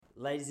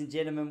Ladies and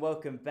gentlemen,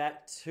 welcome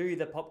back to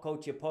the Pop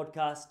Culture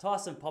Podcast.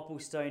 Tyson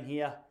Popplestone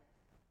here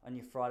on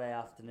your Friday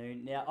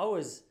afternoon. Now,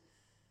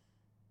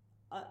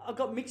 I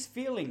got mixed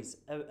feelings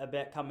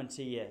about coming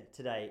to you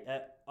today.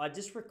 I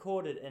just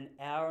recorded an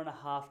hour and a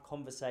half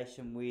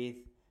conversation with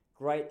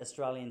great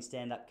Australian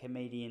stand-up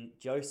comedian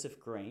Joseph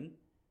Green.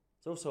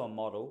 He's also a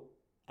model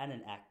and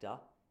an actor,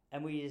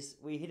 and we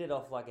hit it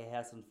off like a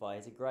house on fire.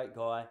 He's a great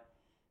guy.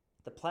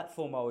 The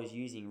platform I was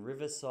using,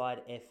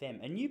 Riverside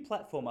FM, a new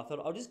platform, I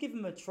thought I'll just give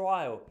them a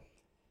trial,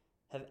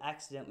 have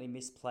accidentally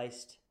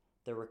misplaced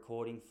the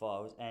recording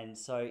files. And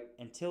so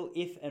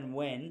if and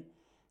when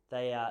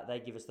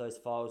they give us those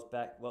files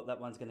back, well,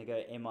 that one's going to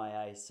go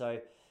MIA.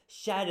 So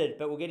shattered,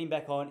 but we'll get him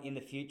back on in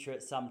the future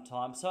at some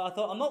time. So I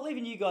thought, I'm not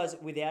leaving you guys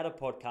without a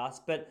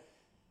podcast, but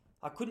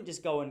I couldn't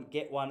just go and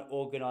get one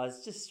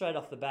organised just straight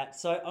off the bat.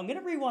 So I'm going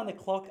to rewind the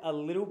clock a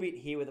little bit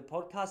here with a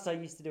podcast I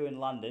used to do in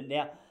London.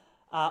 Now,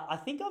 I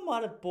think I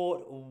might have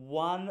brought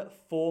one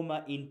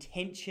former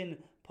Intention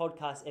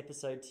podcast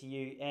episode to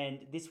you, and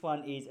this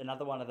one is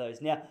another one of those.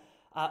 Now,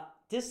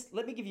 just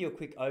let me give you a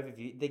quick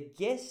overview. The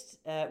guest,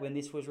 when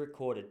this was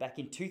recorded back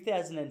in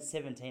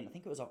 2017, I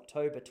think it was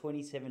October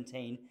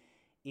 2017,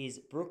 is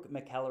Brooke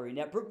McAlary.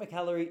 Now, Brooke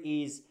McAlary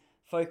is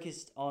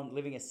focused on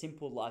living a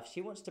simple life. She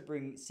wants to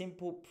bring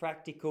simple,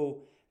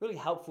 practical, really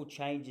helpful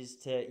changes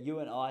to you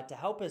and I to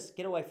help us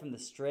get away from the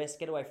stress,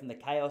 get away from the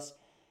chaos,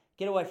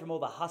 get away from all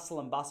the hustle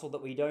and bustle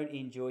that we don't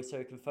enjoy so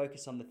we can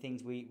focus on the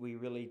things we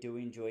really do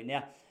enjoy.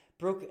 Now,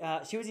 Brooke,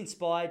 she was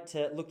inspired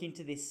to look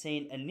into this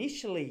scene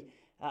initially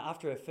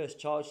after her first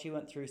child. She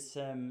went through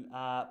some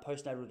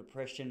postnatal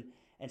depression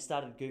and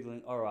started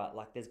Googling, all right,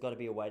 like there's got to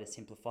be a way to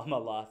simplify my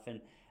life.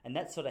 And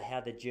that's sort of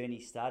how the journey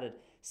started.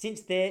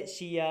 Since there,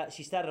 she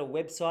started a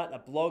website, a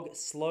blog,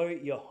 Slow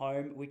Your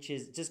Home, which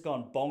has just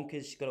gone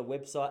bonkers. She's got a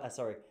website,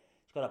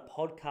 she's got a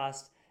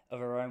podcast of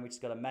her own, which has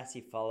got a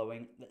massive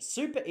following. It's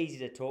super easy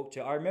to talk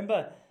to. I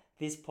remember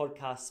this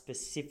podcast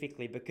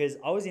specifically because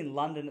I was in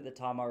London at the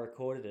time I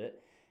recorded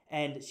it,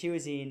 and she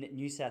was in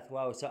New South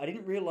Wales. So I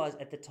didn't realise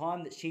at the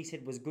time that she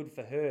said was good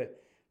for her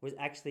was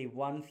actually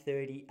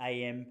 1:30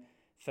 a.m.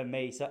 for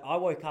me. So I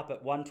woke up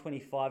at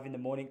 1:25 in the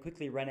morning,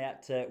 quickly ran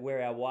out to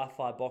where our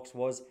Wi-Fi box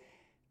was,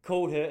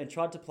 called her and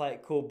tried to play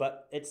it cool,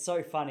 but it's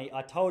so funny.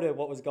 I told her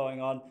what was going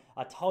on.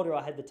 I told her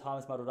I had the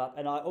times muddled up,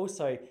 and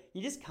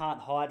you just can't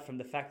hide from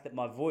the fact that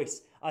my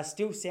voice, I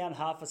still sound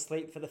half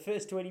asleep for the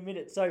first 20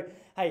 minutes. So,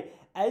 hey,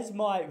 as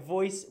my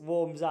voice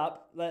warms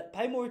up,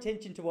 pay more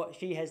attention to what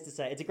she has to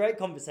say. It's a great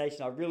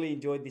conversation. I really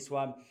enjoyed this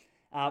one.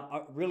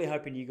 I'm really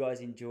hoping you guys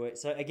enjoy it.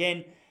 So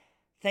again,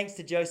 thanks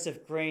to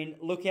Joseph Green.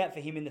 Look out for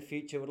him in the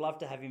future. Would love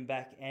to have him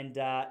back. And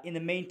in the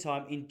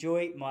meantime,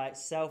 enjoy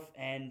myself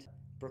and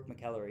Brooke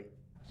McAlary.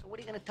 So what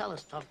are you going to tell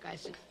us, tough guy?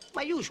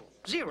 My usual.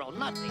 Zero,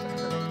 nothing.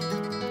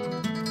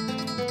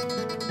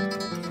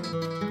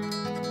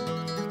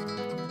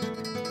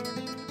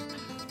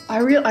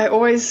 I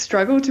always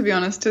struggle, to be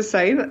honest, to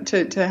say that,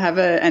 to have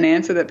an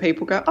answer that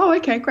people go, oh,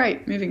 okay,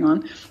 great, moving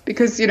on.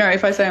 Because,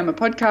 if I say I'm a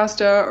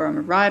podcaster or I'm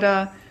a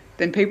writer,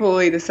 then people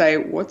will either say,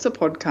 what's a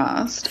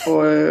podcast?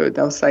 Or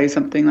they'll say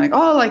something like,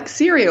 oh, like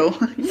cereal.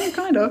 Yeah,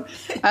 kind of.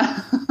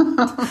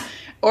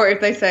 Or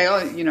if they say, oh,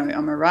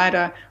 I'm a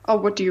writer, oh,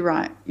 what do you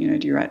write? Do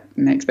you write,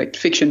 and they expect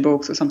fiction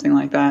books or something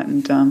like that.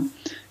 And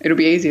it'll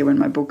be easier when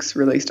my book's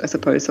released, I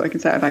suppose, so I can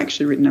say I've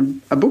actually written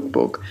a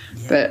book.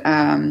 Yeah. But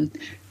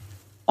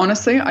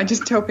honestly, I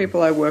just tell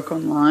people I work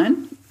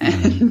online,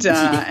 and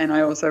and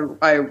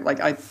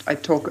I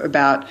talk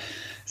about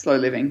slow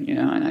living,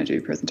 and I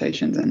do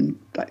presentations and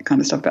that kind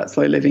of stuff about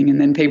slow living,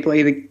 and then people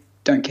either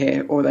don't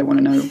care or they want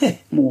to know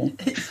more.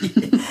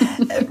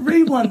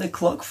 Rewind the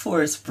clock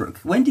for us, Brooke.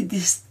 When did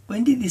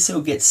this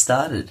all get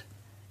started?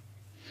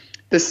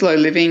 The slow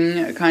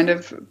living kind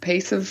of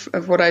piece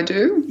of what I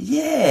do?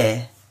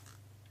 Yeah.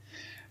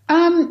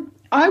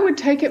 I would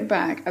take it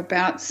back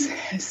about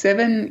 6 or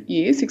 7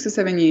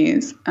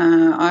 years.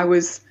 I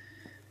was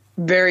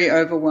very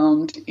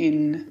overwhelmed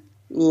in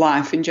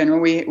life in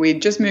general. We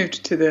had just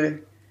moved to the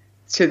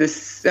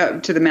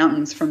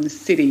mountains from the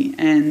city,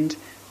 and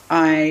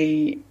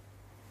I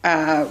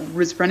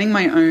was running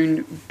my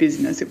own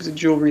business. It was a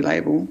jewelry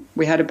label.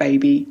 We had a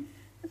baby,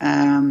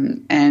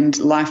 and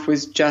life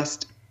was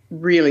just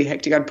really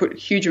hectic. I'd put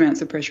huge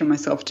amounts of pressure on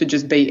myself to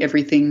just be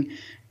everything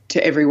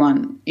to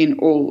everyone in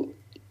all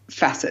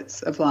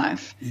facets of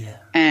life. Yeah.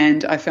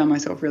 And I found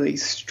myself really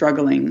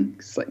struggling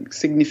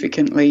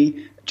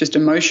significantly just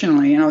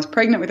emotionally. And I was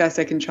pregnant with our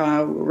second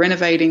child, we were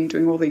renovating,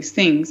 doing all these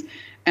things.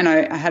 And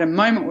I had a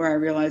moment where I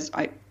realized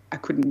I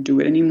couldn't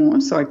do it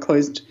anymore. So I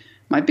closed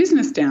my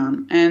business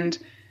down. And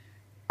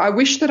I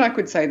wish that I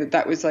could say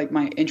that was like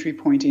my entry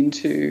point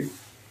into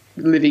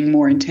living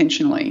more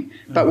intentionally.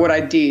 But what I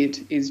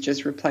did is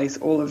just replace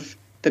all of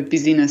the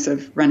busyness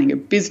of running a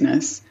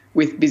business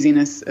with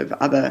busyness of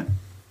other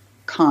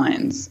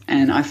kinds.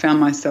 And I found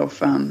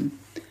myself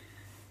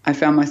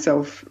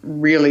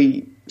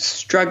really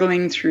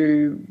struggling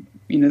through,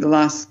 the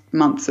last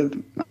months of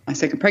my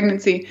second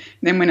pregnancy.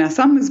 And then when our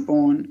son was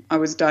born, I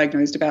was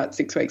diagnosed about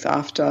 6 weeks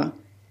after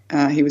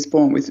he was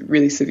born with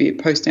really severe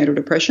postnatal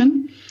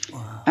depression.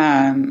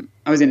 Wow.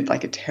 I was in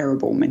like a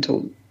terrible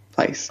mental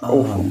place,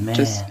 awful, man.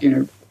 Just,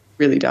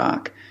 really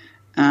dark.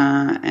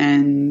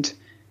 And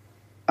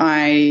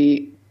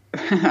I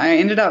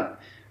ended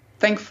up,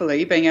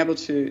 thankfully, being able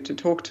to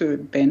talk to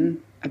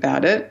Ben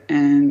about it,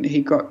 and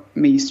he got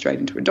me straight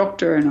into a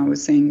doctor, and I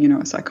was seeing,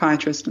 a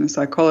psychiatrist and a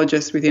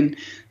psychologist within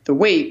the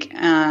week.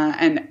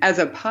 And as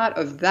a part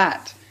of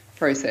that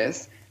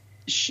process,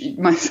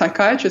 my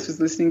psychiatrist was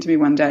listening to me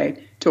one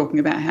day talking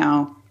about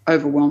how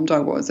overwhelmed I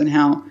was and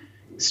how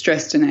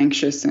stressed and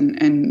anxious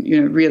and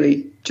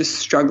really just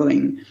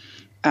struggling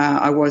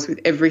I was with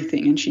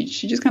everything. And she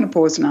just kind of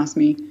paused and asked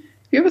me, have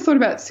you ever thought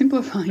about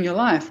simplifying your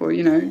life or,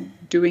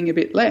 doing a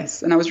bit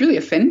less? And I was really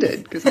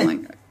offended because I'm like,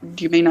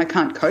 do you mean I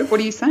can't cope?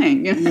 What are you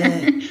saying?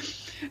 Yeah.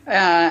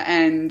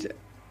 And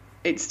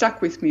it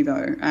stuck with me,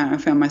 though. I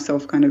found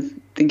myself kind of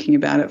thinking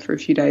about it for a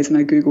few days, and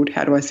I Googled,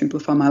 how do I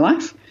simplify my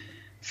life?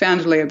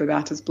 Found Leah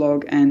Babauta's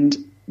blog and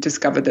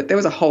discovered that there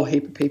was a whole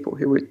heap of people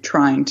who were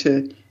trying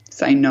to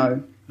say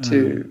no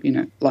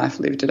to, life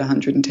lived at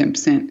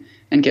 110%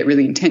 and get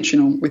really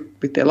intentional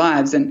with their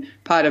lives. And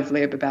part of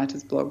Leah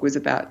Babauta's blog was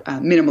about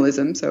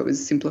minimalism, so it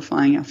was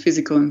simplifying our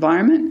physical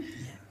environment.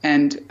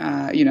 And,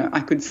 I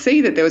could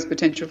see that there was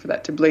potential for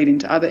that to bleed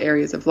into other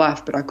areas of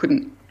life, but I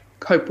couldn't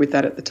cope with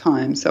that at the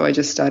time. So I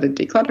just started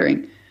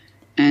decluttering.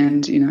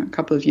 And, a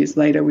couple of years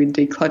later, we'd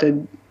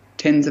decluttered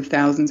tens of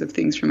thousands of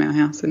things from our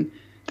house, and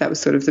that was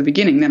sort of the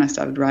beginning. Then I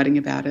started writing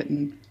about it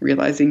and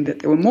realizing that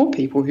there were more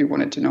people who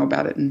wanted to know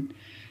about it and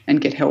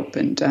get help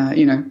and,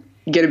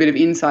 get a bit of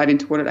insight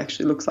into what it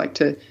actually looks like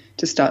to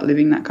start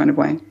living that kind of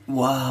way.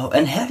 Wow.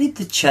 And how did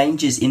the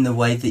changes in the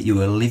way that you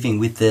were living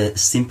with the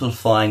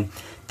simplifying,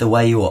 the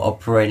way you were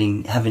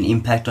operating, have an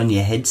impact on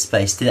your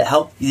headspace? Did it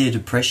help your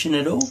depression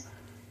at all?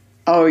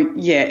 Oh,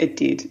 yeah, it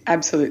did.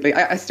 Absolutely.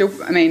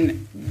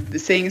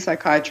 Seeing a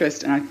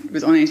psychiatrist, and I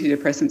was on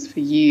antidepressants for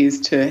years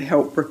to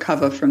help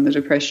recover from the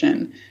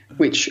depression,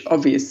 which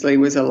obviously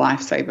was a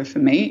lifesaver for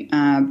me.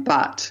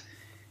 But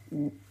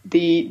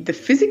the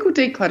physical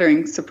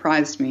decluttering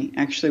surprised me,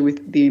 actually,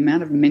 with the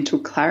amount of mental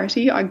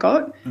clarity I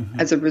got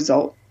as a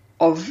result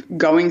of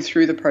going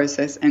through the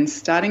process and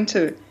starting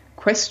to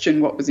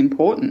question what was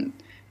important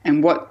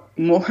and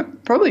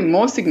probably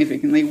more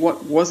significantly,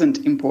 what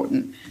wasn't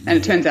important. And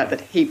it turns out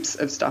that heaps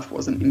of stuff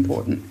wasn't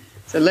important.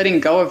 So letting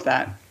go of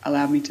that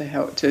allowed me to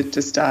help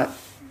to start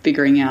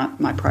figuring out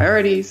my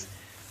priorities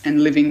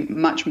and living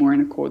much more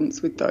in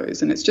accordance with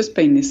those. And it's just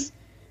been this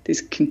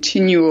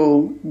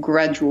continual,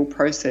 gradual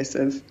process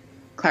of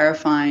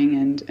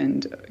clarifying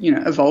and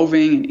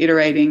evolving and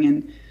iterating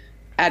and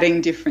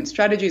adding different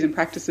strategies and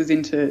practices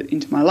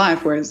into my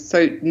life.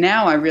 So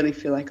now I really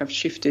feel like I've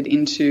shifted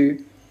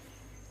into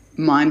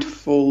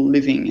mindful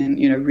living and,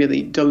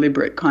 really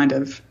deliberate kind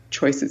of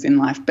choices in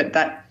life. But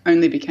that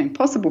only became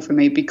possible for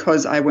me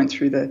because I went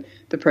through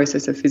the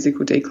process of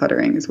physical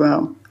decluttering as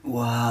well.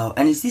 Wow.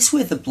 And is this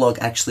where the blog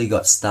actually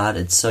got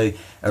started? So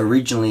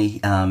originally,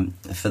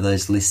 for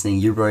those listening,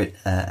 you wrote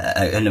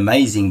an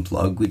amazing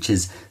blog, which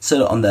is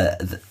sort of on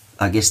the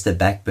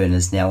back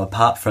burners now,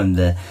 apart from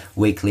the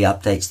weekly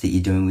updates that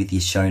you're doing with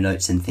your show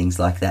notes and things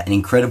like that. An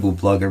incredible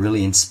blog, a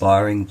really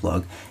inspiring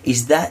blog.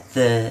 Is that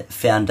the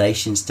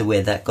foundations to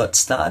where that got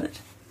started?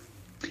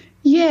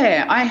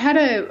 Yeah, I had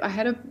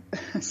a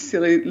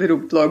silly little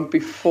blog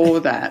before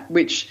that,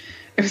 which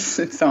it was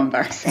so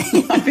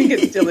embarrassing. I think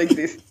it still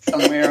exists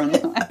somewhere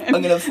online.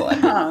 I'm going to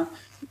find it.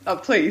 Oh,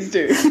 please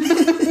do.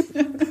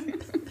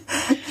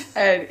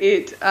 And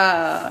it,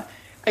 I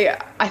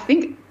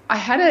think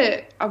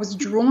I was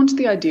drawn to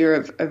the idea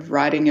of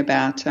writing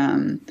about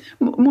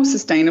more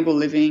sustainable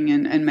living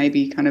and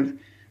maybe kind of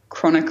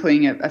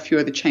chronicling a few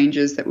of the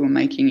changes that we were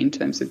making in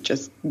terms of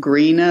just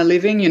greener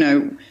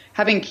living.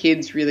 Having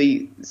kids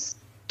really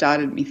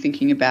started me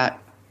thinking about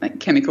like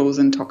chemicals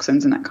and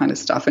toxins and that kind of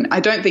stuff. And I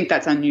don't think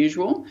that's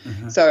unusual.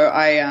 So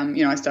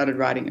I started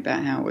writing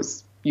about how I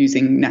was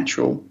using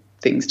natural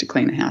things to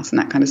clean a house and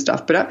that kind of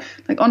stuff. But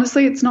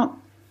honestly, it's not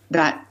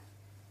that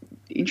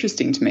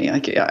interesting to me.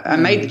 I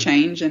made the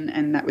change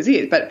and that was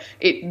it. But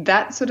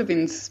that sort of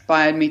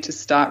inspired me to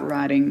start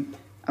writing.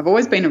 I've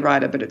always been a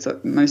writer, but it's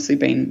mostly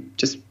been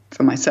just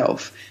for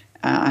myself.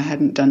 I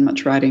hadn't done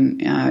much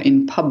writing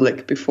in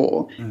public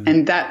before.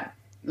 And that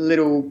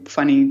little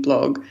funny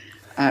blog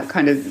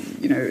kind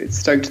of, it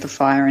stoked the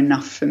fire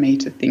enough for me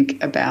to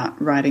think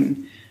about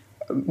writing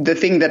the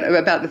thing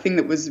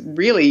that was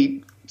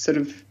really sort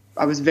of,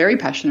 I was very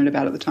passionate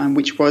about at the time,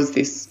 which was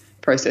this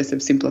process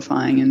of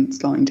simplifying and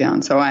slowing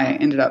down. So I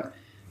ended up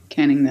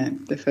canning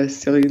the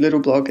first silly little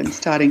blog and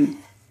starting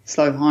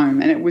Slow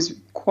Home. And it was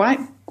quite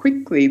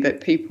quickly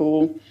that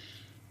people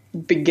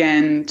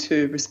began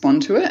to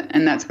respond to it.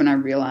 And that's when I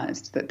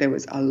realized that there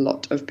was a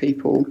lot of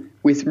people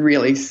with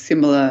really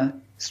similar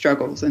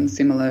struggles and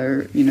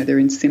similar, they're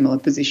in similar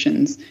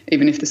positions.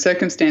 Even if the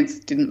circumstance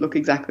didn't look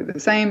exactly the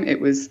same,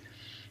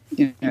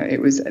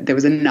 there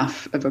was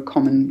enough of a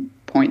common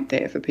point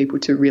there for people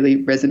to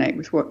really resonate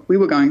with what we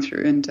were going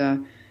through and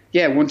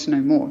want to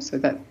know more. So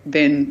that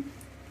then,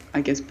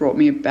 I guess, brought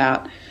me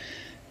about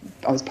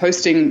I was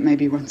posting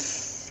maybe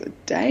once a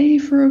day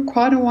for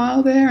quite a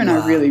while there, and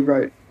I really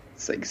wrote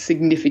like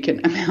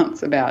significant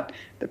amounts about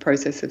the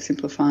process of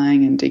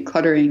simplifying and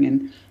decluttering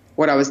and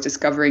what I was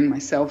discovering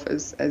myself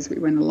as we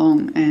went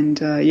along. And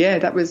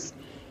that was,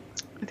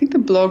 I think the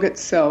blog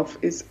itself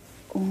is,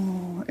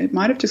 it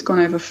might have just gone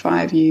over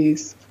 5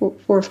 years, 4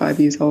 or 5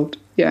 years old.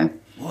 Yeah.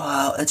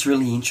 Wow, that's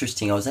really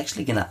interesting. I was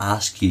actually going to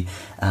ask you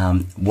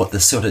what the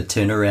sort of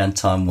turnaround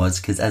time was,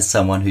 because as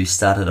someone who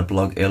started a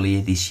blog earlier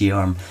this year,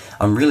 I'm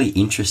really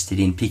interested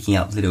in picking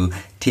up little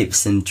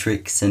tips and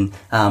tricks, and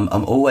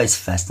I'm always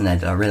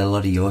fascinated. I read a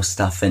lot of your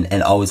stuff, and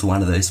I was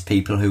one of those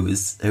people who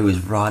was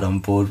right on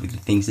board with the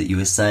things that you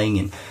were saying,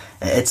 and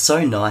it's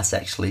so nice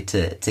actually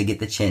to get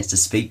the chance to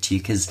speak to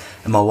you, because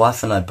my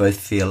wife and I both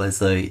feel as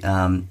though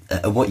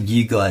what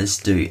you guys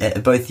do,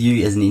 both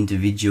you as an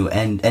individual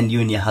and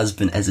you and your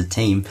husband as a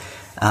team,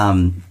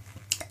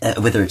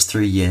 whether it's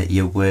through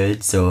your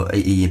words or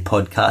your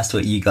podcast,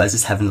 or you guys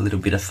just having a little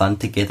bit of fun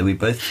together, we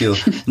both feel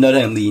not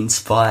only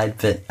inspired,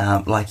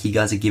 but like you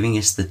guys are giving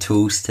us the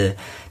tools to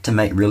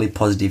make really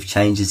positive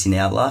changes in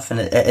our life. And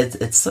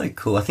it's so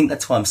cool. I think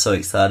that's why I'm so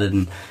excited,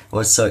 and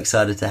was so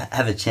excited to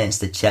have a chance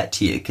to chat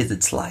to you, because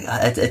it's like,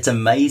 it's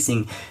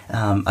amazing,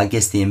 I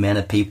guess, the amount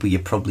of people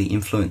you're probably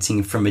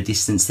influencing from a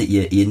distance that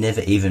you never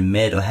even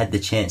met or had the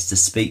chance to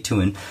speak to.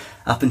 And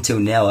up until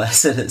now, I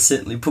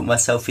certainly put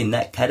myself in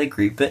that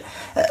category. But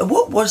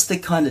what was the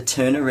kind of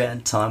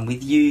turnaround time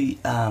with you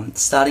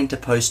starting to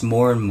post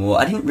more and more?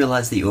 I didn't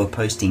realise that you were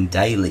posting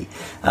daily,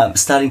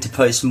 starting to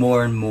post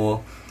more and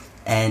more,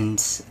 and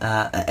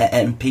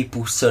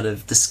people sort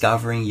of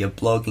discovering your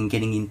blog and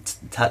getting in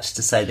touch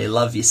to say they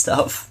love your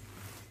stuff.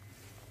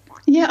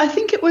 Yeah, I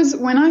think it was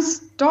when I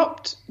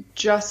stopped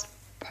just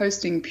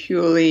posting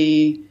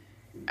purely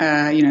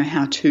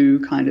how-to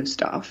kind of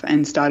stuff,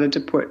 and started to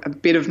put a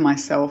bit of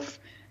myself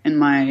and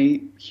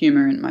my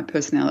humour and my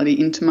personality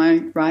into my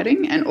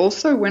writing. And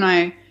also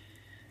when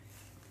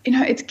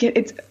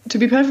it's to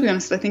be perfectly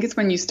honest, I think it's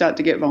when you start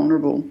to get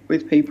vulnerable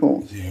with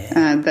people,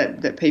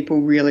 that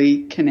people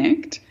really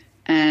connect.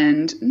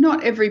 And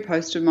not every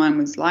post of mine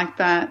was like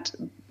that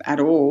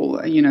at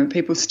all.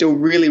 People still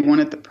really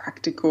wanted the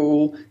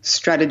practical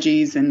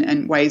strategies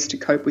and ways to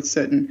cope with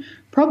certain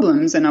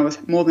problems, and I was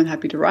more than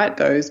happy to write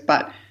those.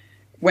 But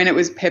when it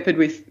was peppered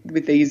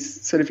with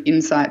these sort of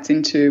insights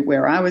into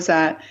where I was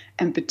at,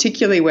 and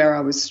particularly where I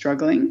was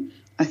struggling,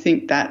 I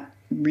think that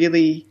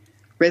really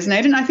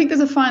resonated. And I think there's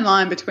a fine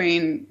line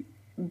between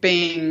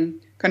being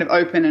kind of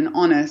open and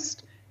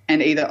honest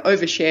and either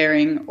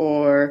oversharing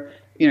or,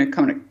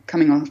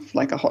 coming off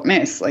like a hot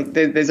mess. Like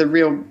there's a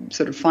real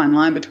sort of fine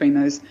line between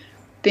those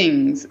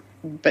things.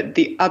 But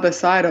the other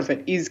side of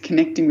it is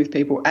connecting with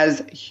people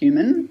as a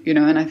human,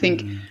 and I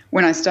think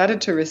when I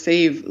started to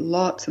receive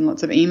lots and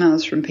lots of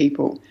emails from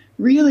people,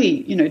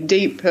 really,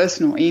 deep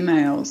personal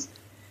emails,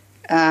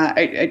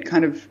 it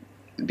kind of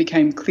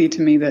became clear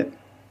to me that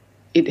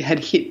it had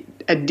hit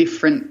a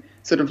different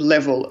sort of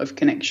level of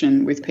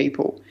connection with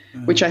people,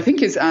 which I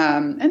think is,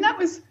 and that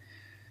was,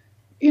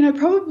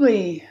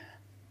 probably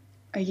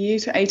a year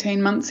to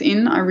 18 months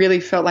in, I really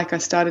felt like I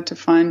started to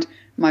find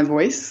my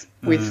voice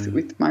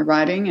with my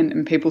writing,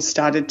 and people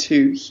started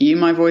to hear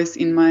my voice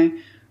in my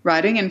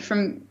writing. And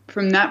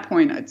from that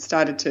point, I'd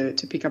started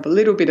to pick up a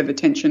little bit of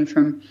attention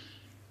from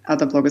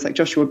other bloggers. Like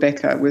Joshua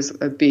Becker was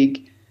a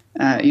big,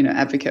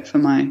 advocate for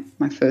my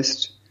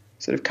first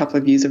sort of couple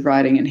of years of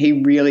writing, and he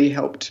really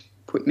helped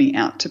put me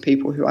out to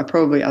people who I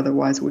probably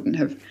otherwise wouldn't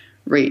have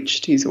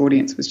reached. His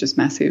audience was just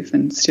massive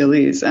and still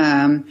is.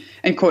 And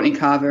Courtney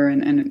Carver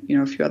and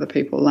a few other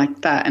people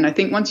like that. And I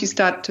think once you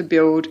start to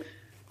build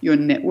your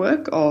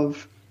network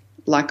of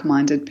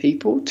like-minded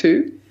people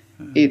too,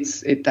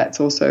 that's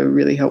also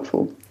really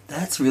helpful.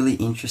 That's really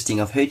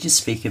interesting. I've heard you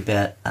speak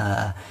about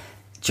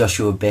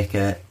Joshua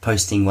Becker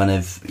posting one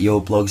of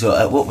your blogs,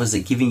 or what was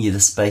it, giving you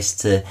the space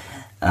to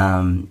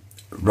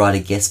write a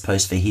guest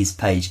post for his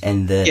page,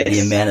 and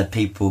the amount of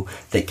people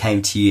that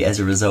came to you as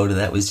a result of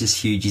that was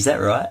just huge. Is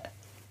that right?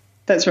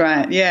 That's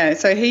right, yeah.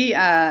 So he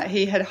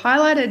had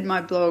highlighted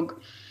my blog.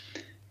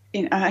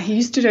 He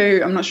used to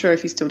do, I'm not sure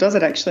if he still does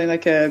it actually,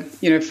 like 5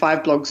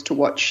 blogs to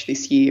watch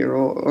this year,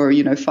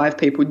 or 5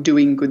 people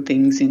doing good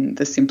things in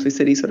the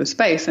simplicity sort of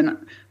space.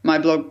 And my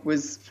blog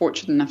was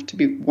fortunate enough to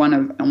be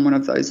on one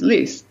of those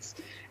lists.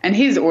 And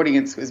his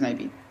audience was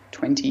maybe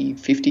 20,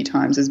 50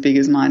 times as big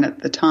as mine at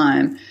the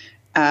time.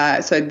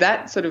 So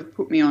that sort of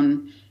put me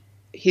on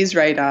his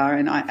radar,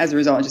 and as a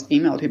result, I just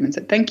emailed him and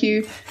said thank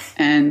you.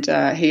 And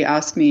he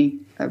asked me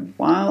a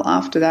while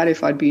after that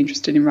if I'd be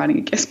interested in writing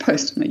a guest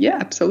post. I'm like, yeah,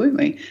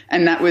 absolutely.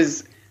 And that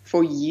was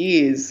for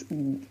years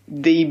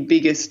the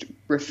biggest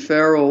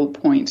referral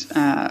point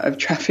of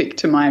traffic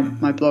to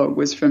my blog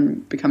was from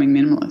Becoming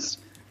Minimalist.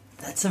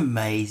 That's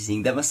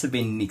amazing. That must have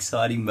been an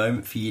exciting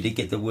moment for you to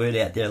get the word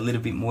out there a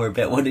little bit more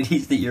about what it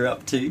is that you're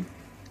up to.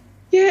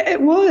 Yeah,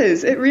 it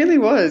was. It really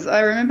was.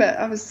 I remember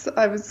I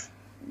was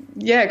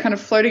kind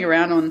of floating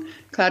around on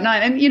cloud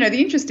nine. And,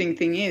 the interesting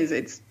thing is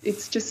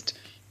it's just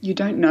you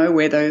don't know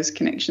where those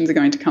connections are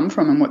going to come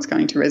from and what's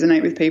going to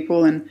resonate with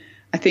people. And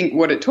I think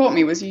what it taught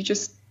me was you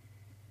just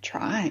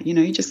try,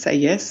 you just say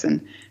yes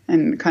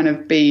and kind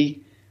of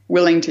be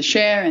willing to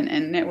share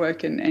and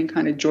network and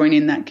kind of join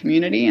in that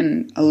community,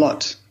 and a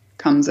lot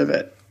comes of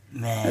it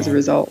as a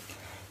result.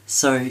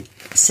 So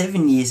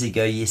 7 years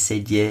ago, you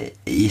said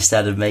you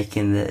started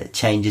making the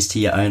changes to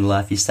your own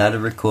life. You started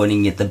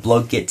recording it. The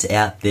blog gets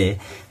out there.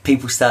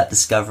 People start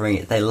discovering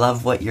it. They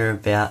love what you're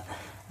about.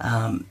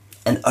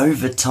 And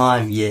over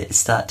time, you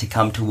start to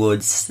come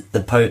towards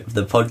the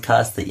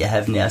podcast that you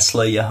have now,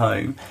 Slow Your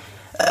Home.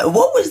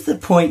 What was the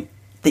point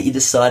that you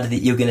decided that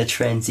you were going to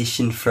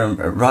transition from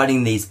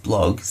writing these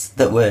blogs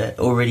that were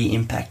already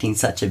impacting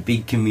such a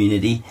big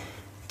community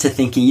to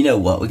thinking, you know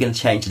what, we're going to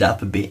change it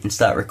up a bit and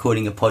start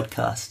recording a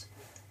podcast?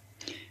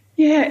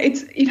 Yeah,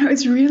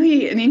 it's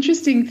really an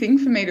interesting thing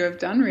for me to have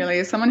done, really.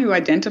 As someone who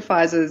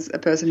identifies as a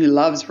person who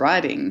loves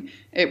writing,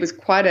 it was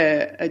quite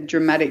a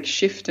dramatic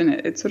shift, and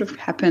it sort of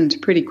happened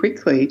pretty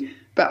quickly.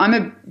 But I'm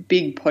a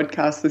big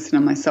podcast listener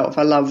myself.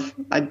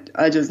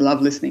 I just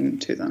love listening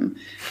to them.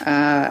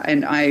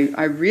 And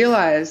I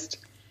realized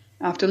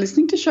after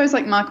listening to shows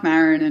like Mark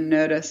Maron and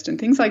Nerdist and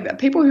things like that,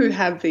 people who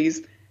have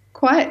these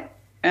quite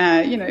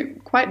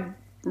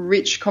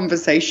rich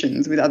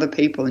conversations with other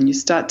people, and you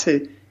start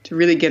to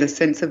really get a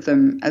sense of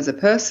them as a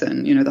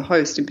person, the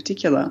host in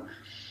particular,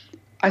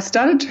 I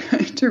started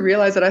to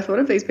realize that I thought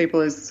of these people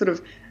as sort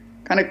of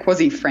kind of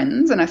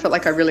quasi-friends, and I felt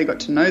like I really got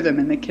to know them,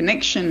 and the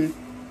connection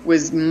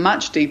was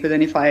much deeper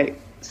than if I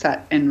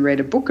sat and read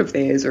a book of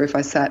theirs or if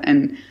I sat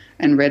and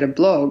read a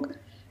blog.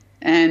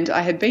 And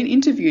I had been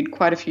interviewed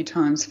quite a few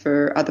times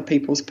for other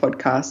people's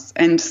podcasts,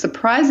 and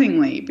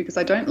surprisingly, because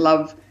I don't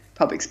love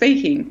public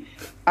speaking,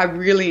 I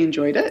really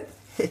enjoyed it,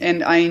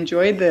 and I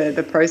enjoyed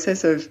the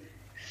process of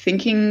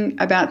thinking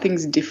about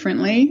things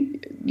differently.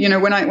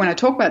 When I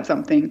talk about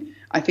something,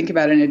 I think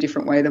about it in a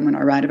different way than when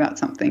I write about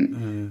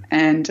something.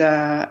 And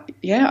I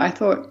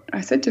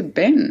said to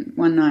Ben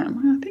one night,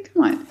 I think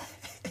I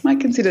might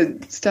consider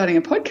starting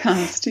a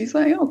podcast. He's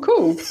like, oh,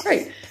 cool,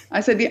 great. I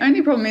said, the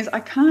only problem is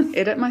I can't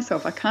edit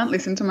myself. I can't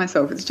listen to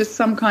myself. It's just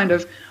some kind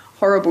of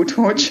horrible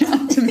torture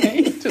to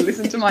me to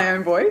listen to my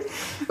own voice,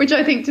 which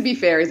I think, to be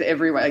fair, is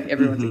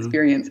everyone's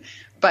experience.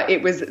 But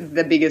it was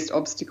the biggest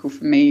obstacle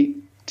for me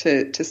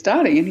to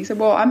starting. And he said,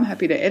 well, I'm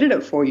happy to edit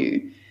it for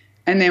you.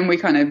 And then we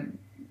kind of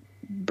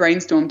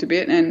brainstormed a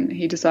bit, and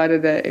he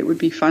decided that it would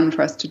be fun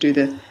for us to do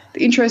the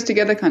intros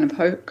together, kind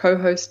of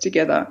co-host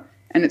together.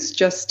 And it's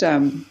just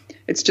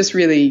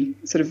really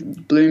sort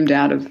of bloomed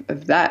out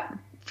of that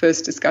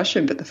first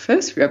discussion. But the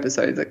first few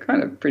episodes are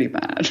kind of pretty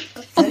bad.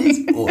 That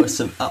is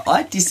awesome.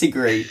 I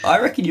disagree. I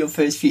reckon your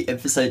first few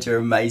episodes are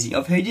amazing.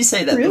 I've heard you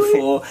say that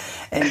before,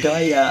 and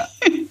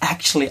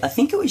I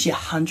think it was your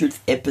 100th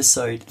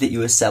episode that you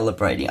were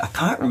celebrating. I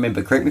can't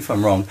remember, correct me if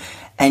I'm wrong,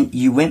 and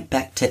you went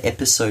back to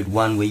episode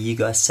 1 where you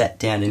guys sat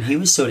down and he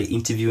was sort of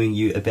interviewing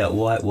you about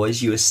why it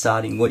was you were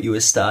starting what you were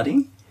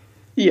starting.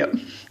 Yep,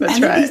 that's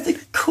and right. It is the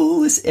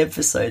coolest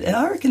episode, and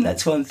I reckon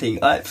that's one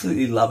thing I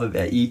absolutely love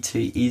about you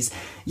two is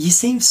you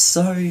seem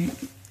so,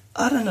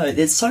 I don't know,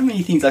 there's so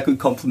many things I could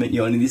compliment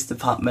you on in this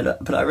department,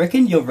 but I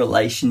reckon your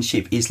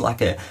relationship is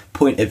like a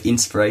point of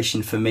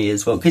inspiration for me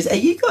as well. Because are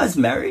you guys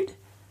married?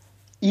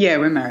 Yeah,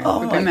 we're married.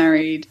 We've been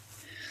married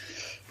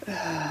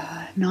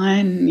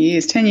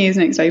 10 years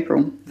next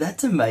April.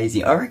 That's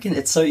amazing. I reckon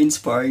it's so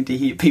inspiring to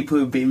hear people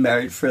who've been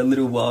married for a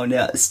little while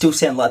now still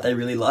sound like they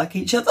really like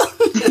each other.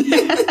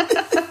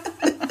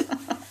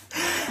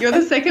 You're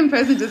the second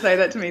person to say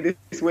that to me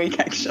this week,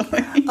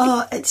 actually.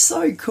 Oh, it's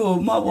so cool.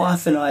 My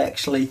wife and I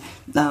actually,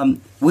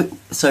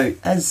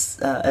 as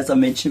I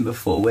mentioned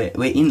before, we're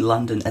in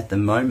London at the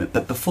moment,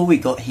 but before we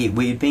got here,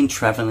 we had been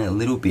travelling a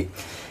little bit,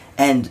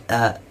 and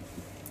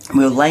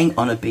we were laying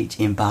on a beach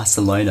in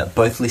Barcelona,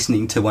 both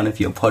listening to one of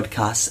your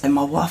podcasts, and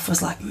my wife was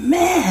like,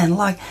 man,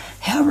 like,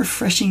 how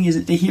refreshing is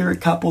it to hear a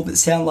couple that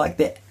sound like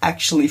they're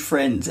actually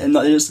friends and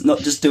not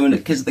just doing it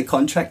because of the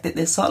contract that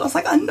they're signed. I was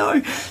like, I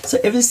know. So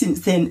ever since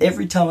then,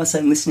 every time I say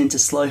I'm listening to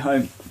Slow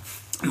Home,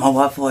 my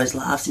wife always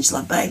laughs and she's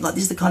like, babe, like,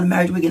 this is the kind of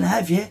marriage we're going to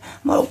have, yeah?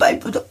 I'm like, oh,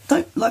 babe,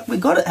 don't, like, we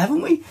got it,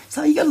 haven't we?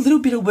 So you got a little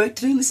bit of work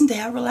to do. Listen to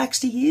how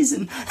relaxed he is.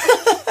 And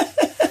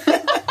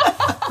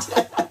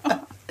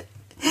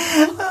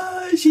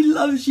she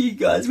loves you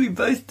guys. We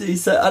both do.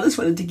 So I just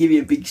wanted to give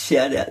you a big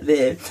shout out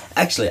there.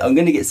 Actually, I'm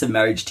going to get some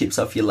marriage tips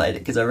off you later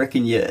because I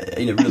reckon you're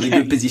in a really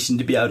good position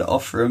to be able to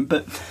offer them.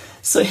 But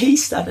so he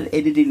started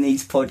editing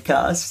these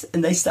podcasts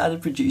and they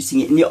started producing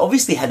it. And you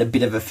obviously had a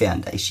bit of a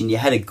foundation. You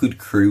had a good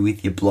crew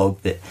with your blog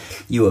that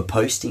you were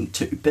posting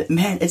to. But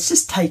man, it's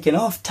just taken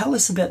off. Tell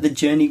us about the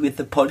journey with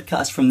the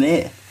podcast from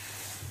there.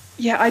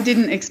 Yeah, I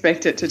didn't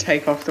expect it to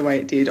take off the way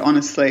it did,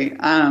 honestly.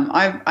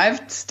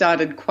 I've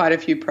started quite a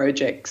few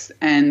projects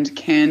and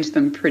canned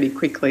them pretty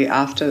quickly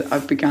after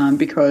I've begun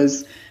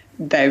because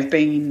they've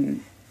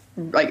been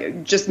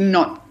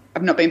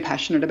I've not been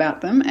passionate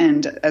about them,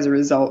 and as a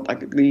result,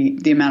 like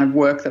the amount of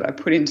work that I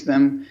put into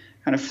them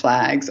kind of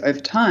flags over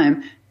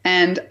time.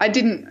 And I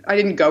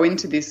didn't go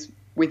into this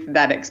with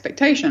that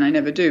expectation. I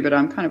never do, but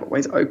I'm kind of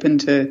always open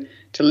to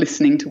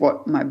listening to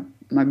what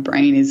my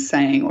brain is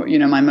saying, or,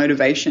 my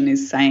motivation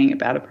is saying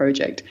about a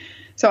project.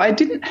 So I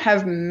didn't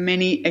have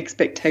many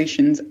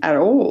expectations at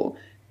all.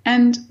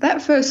 And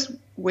that first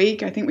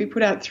week, I think we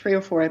put out 3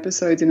 or 4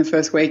 episodes in the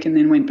first week and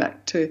then went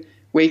back to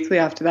weekly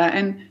after that.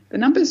 And the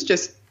numbers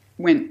just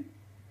went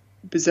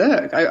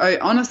berserk. I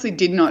honestly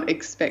did not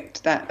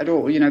expect that at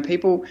all.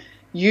 People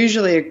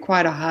usually are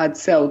quite a hard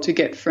sell to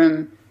get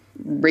from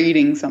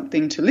reading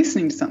something to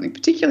listening to something,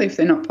 particularly if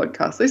they're not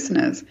podcast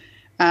listeners.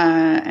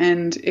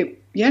 And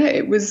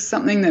it was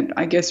something that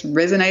I guess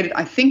resonated.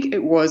 I think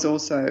it was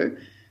also,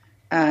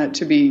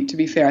 to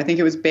be fair, I think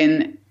it was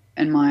Ben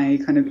and my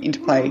kind of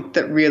interplay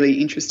that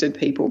really interested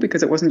people,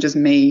 because it wasn't just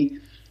me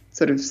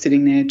sort of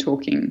sitting there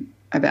talking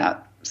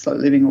about slow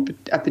living or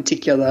a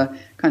particular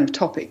kind of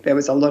topic. There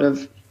was a lot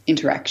of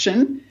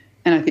interaction,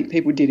 and I think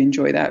people did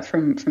enjoy that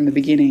from the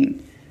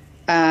beginning.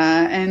 We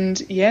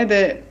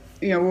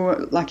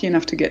were lucky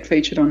enough to get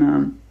featured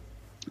on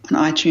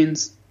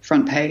iTunes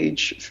front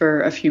page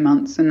for a few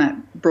months, and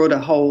that brought a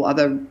whole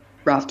other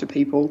raft of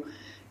people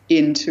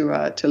in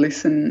to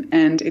listen.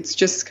 And it's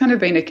just kind of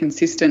been a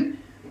consistent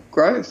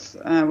growth.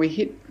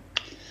 We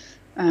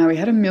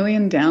had 1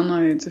 million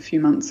downloads a few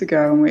months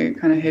ago, and we're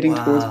kind of heading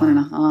towards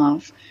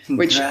 1.5. Congrats.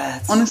 Which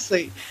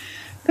honestly,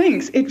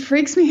 thanks. It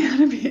freaks me out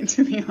a bit,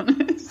 to be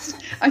honest.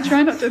 I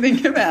try not to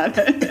think about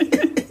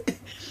it,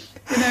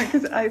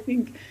 because I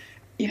think,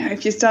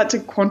 if you start to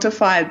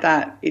quantify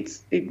that,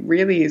 it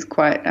really is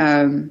quite.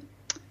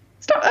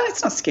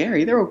 It's not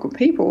scary. They're all good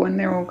people, and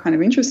they're all kind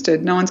of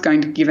interested. No one's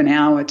going to give an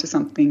hour to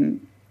something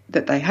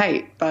that they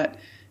hate, but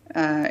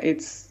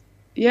it's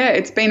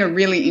been a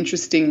really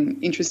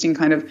interesting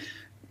kind of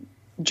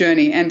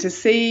journey, and to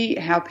see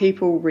how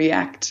people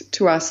react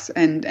to us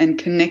and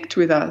connect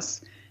with us,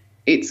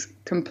 it's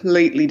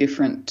completely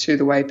different to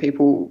the way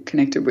people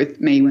connected with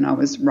me when I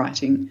was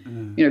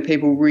writing.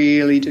 People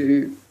really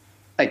do,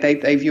 like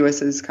they view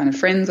us as kind of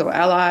friends or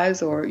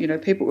allies, or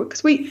people,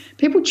 because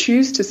people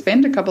choose to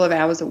spend a couple of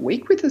hours a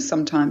week with us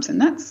sometimes, and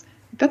that's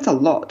a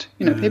lot.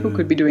 People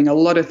could be doing a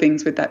lot of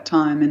things with that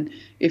time, and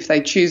if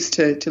they choose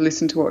to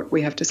listen to what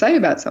we have to say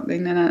about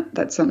something, then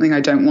that's something I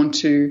don't want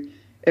to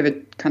ever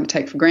kind of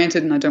take for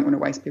granted, and I don't want to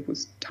waste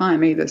people's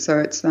time either. So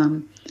it's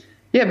but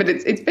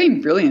it's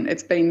been brilliant.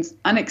 It's been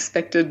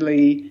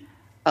unexpectedly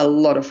a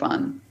lot of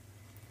fun.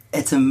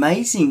 It's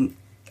amazing,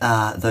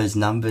 those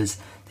numbers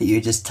that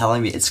you're just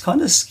telling me. It's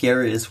kind of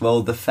scary as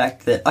well, the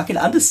fact that I can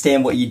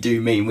understand what you do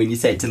mean when you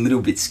say it's a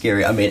little bit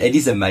scary. I mean, it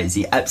is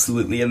amazing,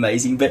 absolutely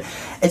amazing, but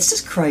it's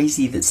just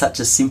crazy that such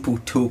a simple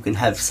tool can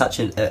have such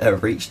a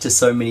reach to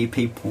so many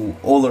people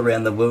all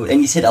around the world.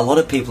 And you said a lot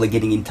of people are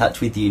getting in touch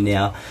with you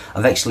now.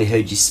 I've actually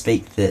heard you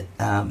speak that,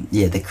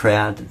 the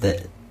crowd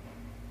that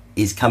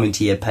is coming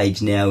to your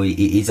page now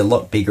is a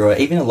lot bigger, or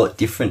even a lot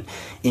different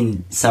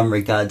in some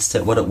regards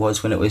to what it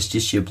was when it was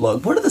just your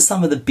blog. What are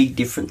some of the big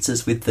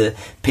differences with the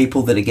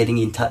people that are getting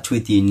in touch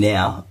with you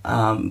now,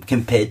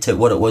 compared to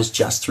what it was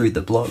just through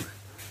the blog?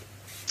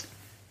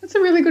 That's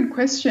a really good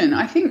question.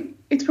 I think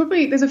it's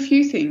probably, there's a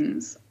few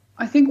things.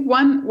 I think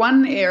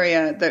one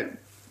area that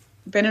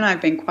Ben and I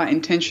have been quite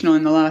intentional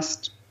in the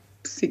last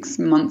 6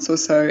 months or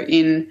so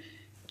in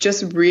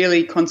just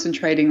really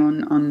concentrating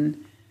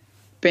on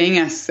being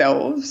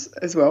ourselves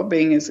as well,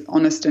 being as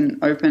honest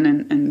and open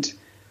and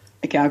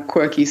like our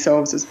quirky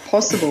selves as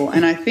possible.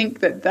 And I think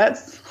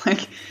that's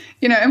like,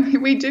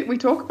 and we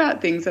talk about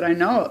things that I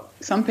know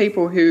some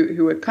people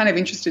who are kind of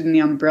interested in the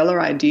umbrella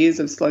ideas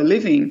of slow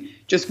living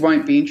just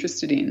won't be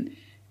interested in.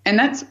 And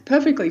that's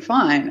perfectly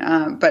fine.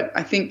 But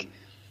I think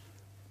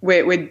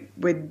we're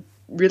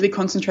really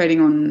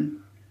concentrating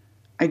on,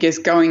 I guess,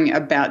 going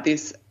about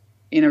this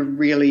in a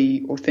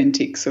really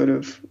authentic sort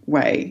of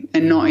way,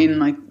 and not in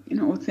like,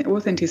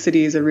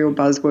 authenticity is a real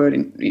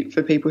buzzword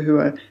for people who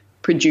are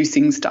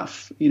producing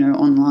stuff,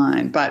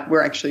 online, but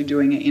we're actually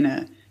doing it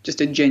in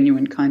just a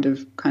genuine kind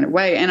of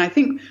way. And I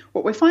think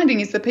what we're finding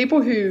is the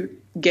people who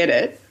get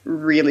it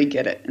really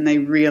get it, and they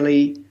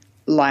really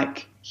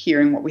like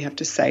hearing what we have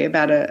to say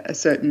about a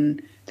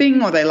certain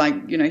thing, or they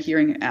like,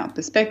 hearing our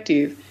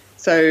perspective.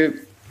 So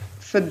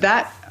for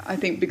that, I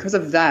think because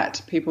of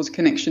that, people's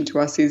connection to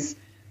us is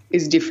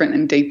different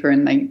and deeper,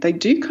 and they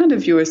do kind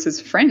of view us as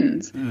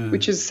friends,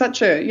 which is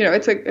such a,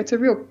 it's a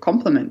real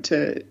compliment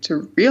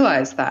to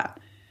realize that.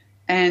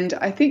 And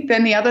I think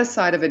then the other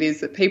side of it is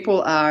that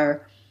people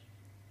are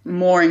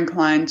more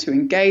inclined to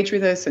engage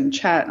with us and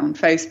chat on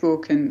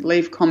Facebook and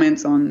leave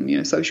comments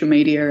on, social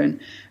media and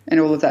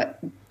all of that,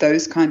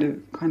 those kind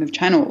of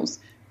channels,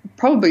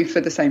 probably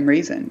for the same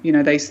reason.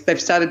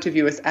 They've started to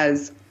view us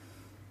as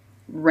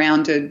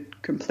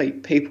rounded,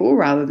 complete people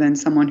rather than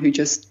someone who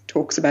just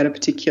talks about a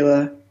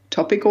particular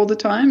topic all the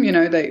time.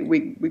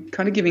 We're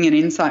kind of giving an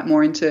insight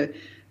more into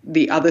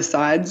the other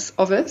sides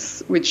of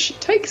us, which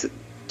takes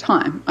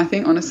time. I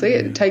think, honestly,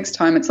 it takes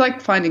time. It's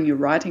like finding your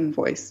writing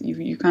voice.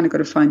 You kind of got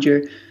to find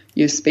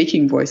your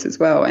speaking voice as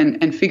well,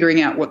 and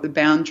figuring out what the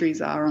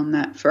boundaries are on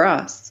that for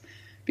us,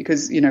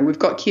 because, we've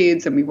got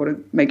kids and we want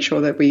to make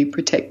sure that we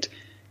protect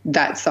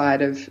that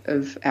side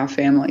of our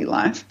family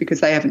life,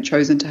 because they haven't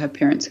chosen to have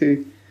parents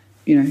who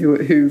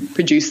who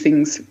produce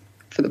things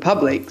for the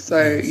public.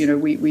 So,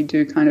 we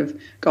do kind of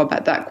go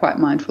about that quite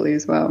mindfully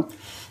as well.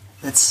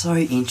 That's so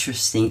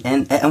interesting.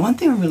 And one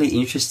thing I'm really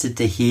interested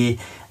to hear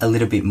a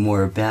little bit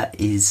more about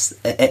is,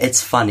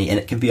 it's funny and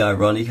it can be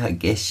ironic, I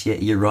guess.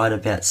 You write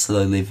about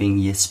slow living,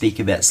 you speak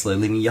about slow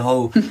living. Your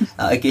whole,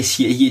 I guess,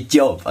 your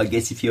job, I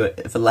guess,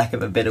 for lack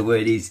of a better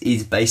word,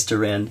 is based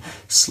around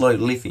slow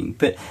living.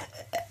 But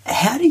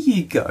how do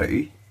you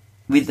go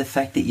with the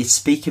fact that you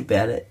speak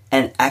about it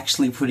and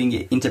actually putting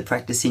it into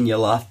practice in your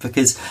life?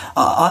 Because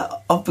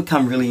I've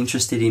become really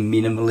interested in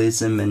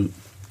minimalism and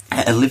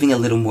living a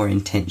little more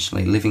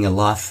intentionally, living a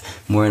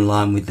life more in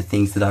line with the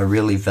things that I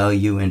really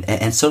value,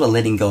 and sort of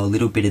letting go a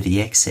little bit of the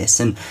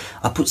excess. And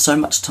I put so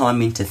much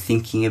time into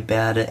thinking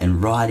about it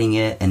and writing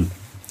it and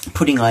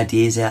putting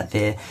ideas out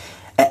there.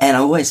 And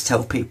I always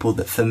tell people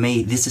that for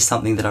me, this is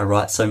something that I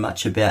write so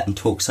much about and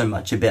talk so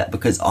much about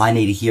because I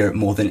need to hear it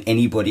more than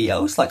anybody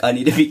else. Like, I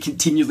need to be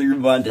continually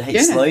reminded, hey,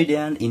 slow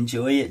down,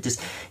 enjoy it,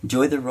 just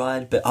enjoy the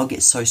ride. But I'll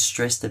get so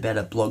stressed about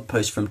a blog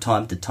post from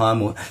time to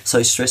time, or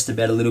so stressed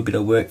about a little bit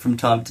of work from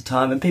time to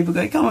time. And people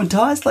go, come on,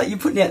 Ty, it's like you're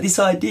putting out this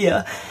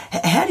idea.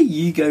 How do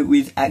you go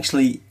with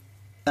actually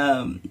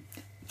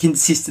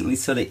consistently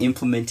sort of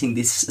implementing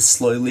this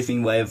slow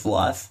living way of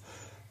life?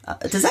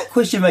 Does that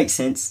question make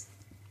sense?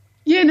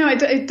 Yeah, no,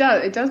 it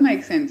does. It does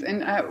make sense.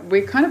 And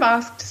we're kind of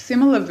asked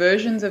similar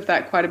versions of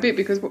that quite a bit,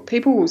 because what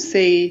people will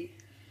see,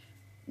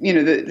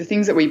 the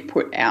things that we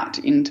put out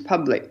into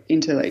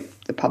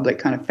like the public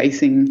kind of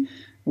facing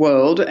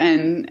world,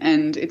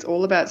 and it's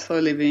all about slow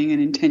living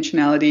and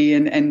intentionality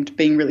and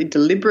being really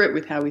deliberate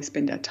with how we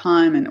spend our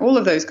time and all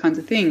of those kinds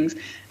of things.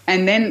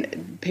 And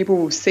then people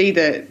will see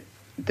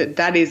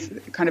that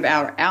is kind of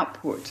our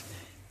output,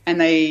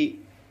 and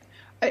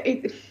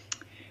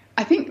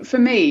I think for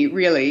me,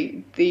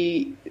 really,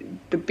 the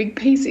big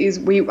piece is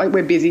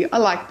we're busy. I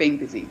like being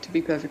busy, to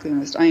be perfectly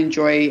honest. I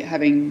enjoy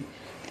having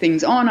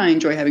things on. I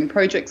enjoy having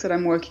projects that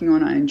I'm working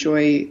on. I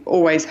enjoy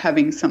always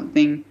having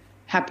something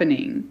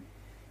happening.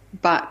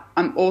 But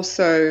I'm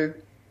also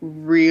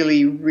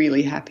really,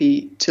 really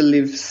happy to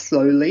live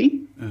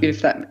slowly,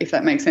 if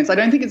that makes sense. I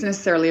don't think it's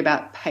necessarily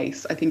about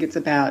pace. I think it's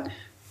about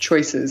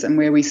choices and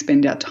where we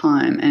spend our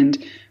time,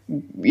 and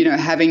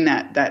having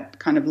that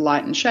kind of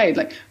light and shade.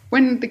 Like,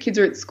 when the kids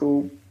are at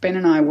school, Ben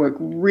and I work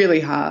really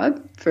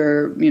hard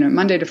for,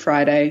 Monday to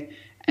Friday,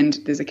 and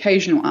there's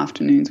occasional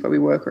afternoons where we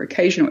work or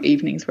occasional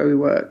evenings where we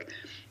work.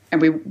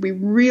 And we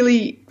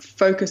really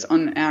focus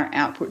on our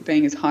output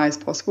being as high as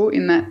possible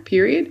in that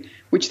period,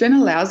 which then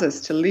allows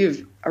us to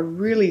live a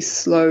really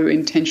slow,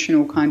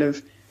 intentional kind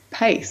of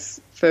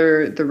pace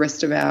for the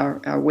rest of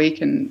our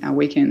week and our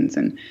weekends.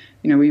 And,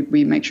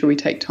 we make sure we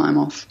take time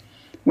off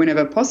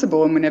whenever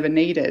possible and whenever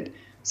needed.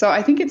 So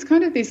I think it's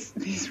kind of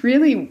this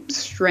really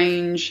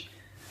strange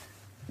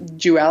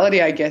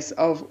duality, I guess,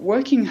 of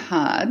working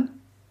hard,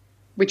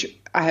 which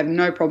I have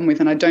no problem with,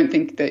 and I don't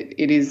think that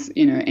it is,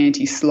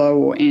 anti-slow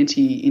or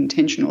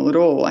anti-intentional at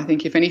all. I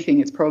think, if anything,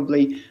 it's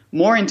probably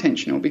more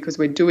intentional, because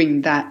we're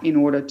doing that in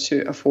order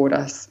to afford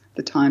us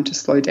the time to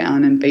slow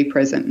down and be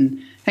present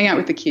and hang out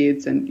with the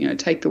kids and,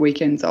 take the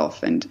weekends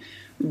off and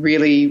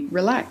really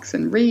relax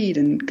and read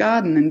and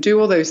garden and do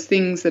all those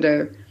things that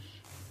are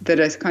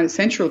kind of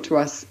central to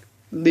us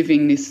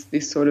living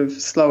this sort of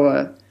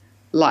slower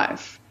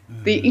life.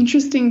 The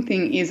interesting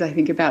thing is, I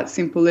think, about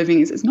simple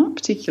living is it's not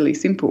particularly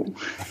simple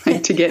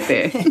to get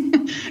there.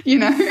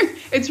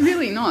 It's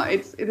really not.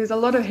 There's a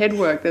lot of head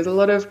work. There's a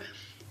lot of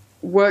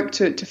work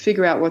to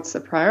figure out what's a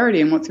priority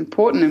and what's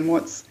important and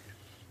what's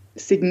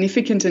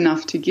significant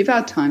enough to give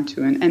our time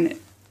to, and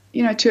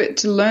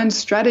to learn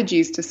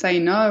strategies to say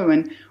no,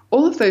 and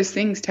all of those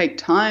things take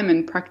time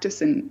and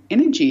practice and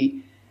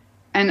energy.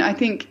 And I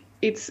think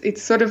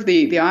it's sort of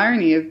the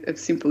irony of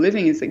simple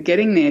living is that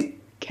getting there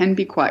can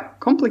be quite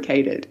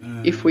complicated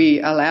if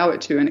we allow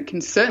it to, and it can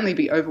certainly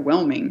be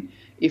overwhelming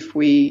if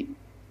we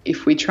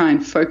try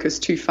and focus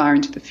too far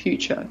into the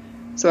future.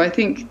 So I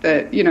think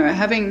that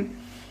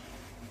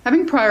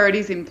having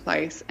priorities in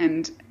place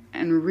and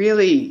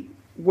really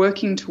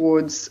working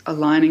towards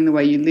aligning the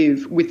way you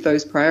live with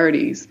those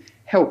priorities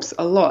helps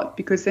a lot,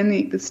 because then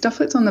the stuff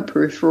that's on the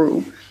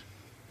peripheral,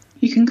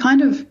 you can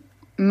kind of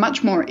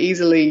much more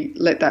easily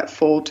let that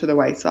fall to the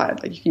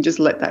wayside. Like, you can just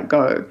let that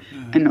go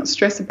and not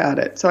stress about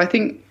it. So I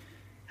think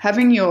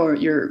having your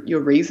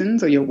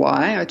reasons or your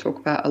why, I talk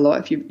about a lot.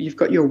 If you've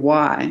got your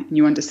why and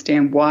you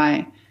understand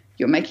why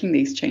you're making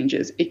these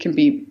changes, it can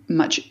be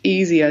much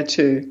easier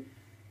to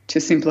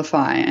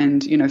simplify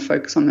and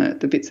focus on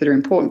the bits that are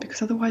important,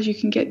 because otherwise you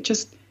can get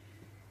just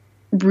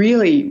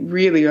really,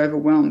 really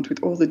overwhelmed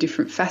with all the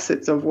different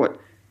facets of what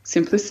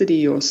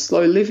simplicity or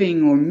slow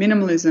living or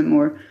minimalism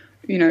or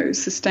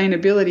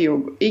sustainability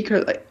or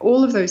eco, like,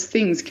 all of those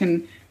things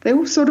they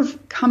all sort of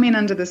come in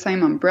under the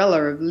same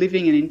umbrella of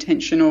living an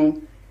intentional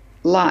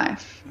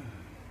life.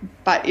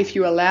 But if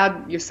you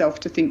allowed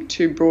yourself to think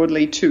too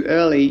broadly too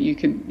early, you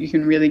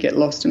can really get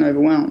lost and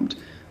overwhelmed.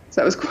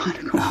 So that was quite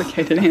a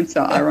complicated answer,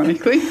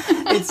 ironically.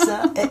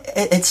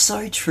 It's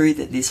so true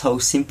that this whole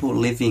simple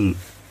living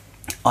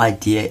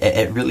idea.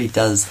 It really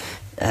does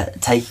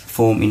take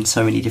form in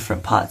so many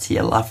different parts of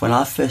your life. When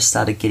I first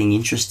started getting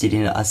interested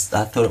in it, I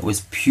thought it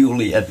was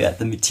purely about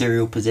the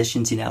material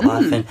possessions in our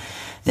life, and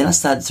then I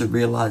started to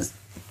realise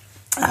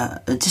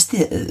just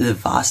the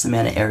vast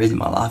amount of areas in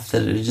my life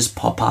that it just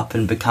pop up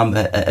and become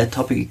a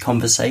topic of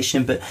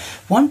conversation. But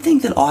one thing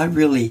that I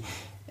really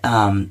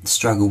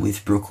struggle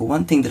with, Brooke, or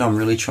one thing that I'm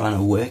really trying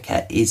to work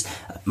at is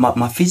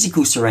my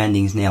physical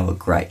surroundings now are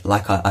great.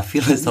 Like I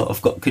feel as though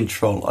I've got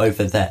control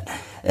over that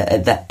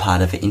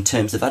part of it, in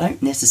terms of I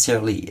don't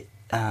necessarily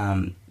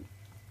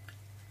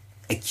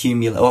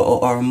accumulate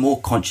or I'm more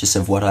conscious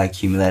of what I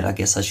accumulate, I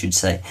guess I should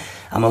say.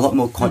 I'm a lot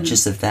more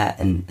conscious of that,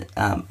 and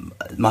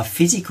my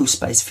physical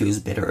space feels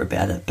better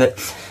about it. But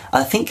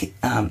I think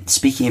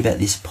speaking about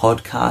this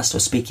podcast or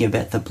speaking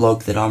about the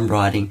blog that I'm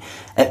writing,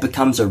 it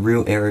becomes a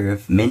real area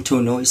of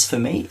mental noise for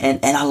me, and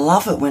I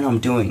love it when I'm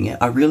doing it.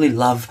 I really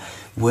love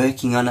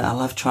working on it. I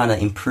love trying to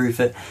improve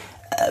it,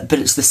 but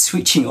it's the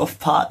switching off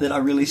part that I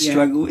really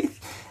struggle with.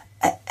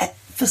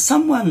 For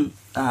someone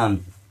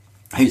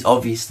who's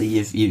obviously,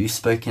 you've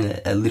spoken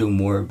a little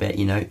more about,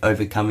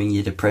 overcoming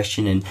your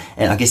depression and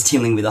I guess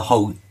dealing with a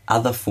whole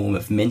other form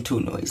of mental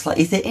noise. Like,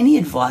 is there any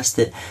advice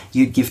that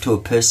you'd give to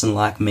a person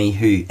like me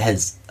who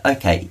has,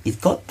 okay, it's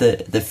got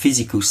the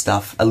physical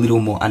stuff a little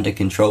more under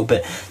control,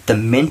 but the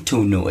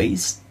mental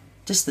noise,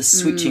 just the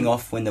switching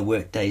off when the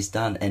work day's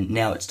done and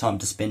now it's time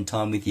to spend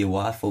time with your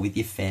wife or with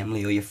your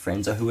family or your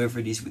friends or whoever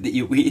it is that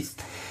you're with?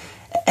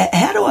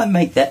 How do I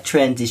make that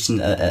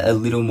transition a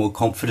little more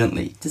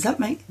confidently? Does that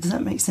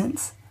make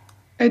sense?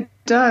 It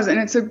does, and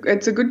it's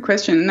a good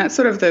question, and that's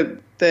sort of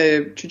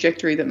the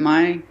trajectory that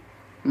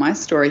my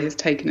story has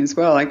taken as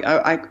well.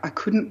 I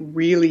couldn't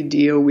really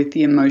deal with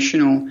the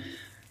emotional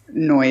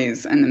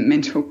noise and the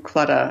mental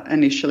clutter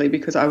initially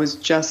because I was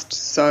just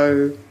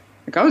so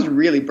I was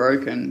really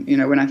broken,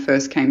 when I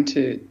first came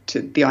to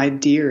the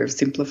idea of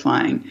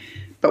simplifying.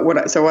 But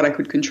what I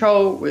could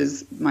control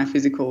was my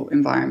physical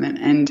environment,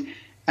 and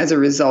as a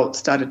result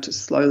started to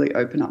slowly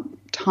open up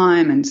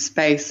time and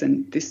space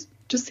and this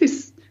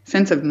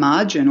sense of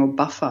margin or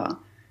buffer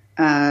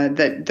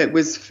that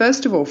was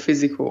first of all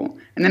physical,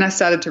 and then I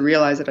started to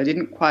realize that I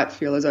didn't quite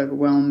feel as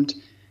overwhelmed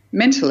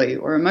mentally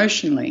or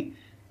emotionally,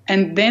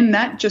 and then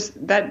that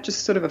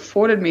just sort of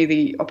afforded me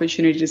the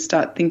opportunity to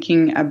start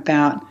thinking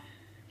about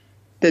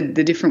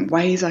the different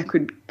ways I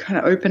could kind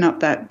of open up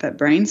that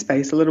brain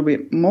space a little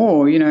bit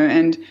more,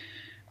 and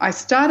I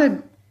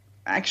started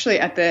actually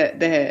at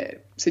the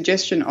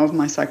suggestion of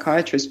my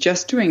psychiatrist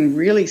just doing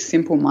really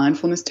simple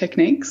mindfulness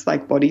techniques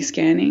like body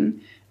scanning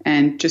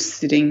and just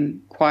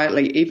sitting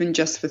quietly, even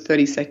just for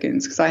 30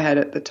 seconds, because I had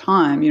at the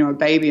time, a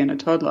baby and a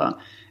toddler.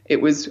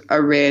 It was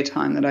a rare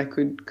time that I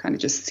could kind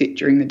of just sit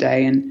during the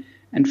day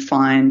and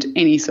find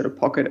any sort of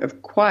pocket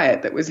of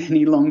quiet that was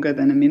any longer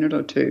than a minute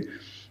or two.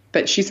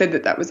 But she said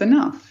that was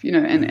enough,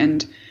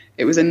 and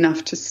it was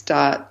enough to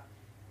start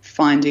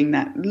finding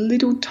that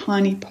little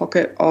tiny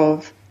pocket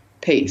of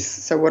peace.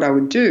 So what I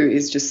would do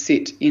is just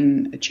sit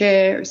in a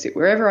chair or sit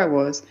wherever I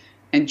was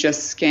and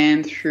just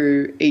scan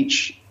through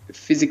each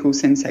physical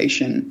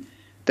sensation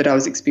that I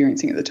was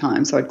experiencing at the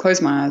time. So I'd close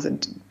my eyes,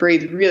 I'd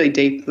breathe really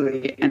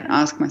deeply and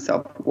ask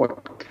myself,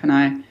 what can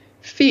I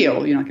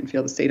feel? I can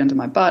feel the seat under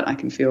my butt. I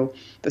can feel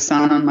the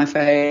sun on my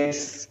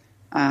face.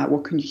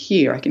 What can you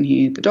hear? I can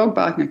hear the dog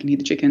barking. I can hear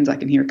the chickens. I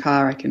can hear a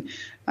car. I can,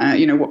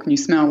 what can you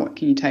smell? What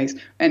can you taste?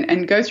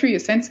 And go through your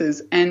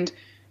senses. And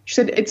she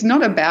said, it's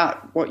not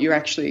about what you're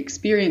actually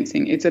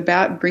experiencing. It's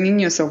about bringing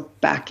yourself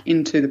back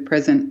into the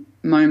present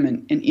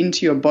moment and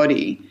into your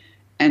body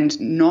and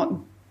not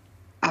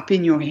up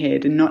in your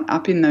head and not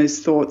up in those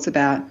thoughts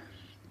about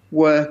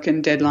work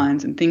and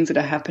deadlines and things that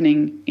are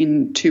happening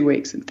in 2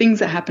 weeks and things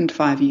that happened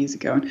 5 years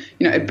ago. And,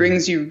 it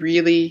brings you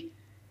really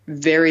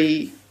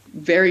very,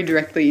 very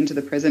directly into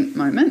the present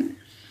moment.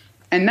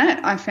 And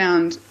that I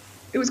found,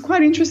 it was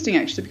quite interesting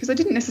actually, because I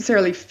didn't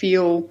necessarily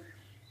feel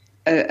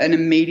an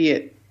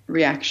immediate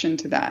reaction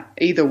to that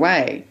either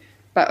way.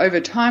 But over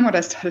time, what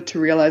I started to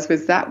realize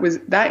was that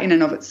in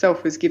and of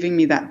itself was giving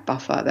me that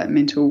buffer, that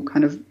mental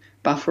kind of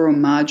buffer or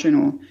margin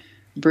or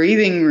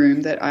breathing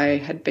room that I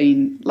had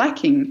been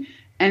lacking.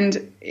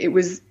 And it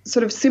was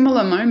sort of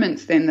similar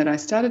moments then that I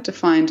started to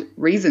find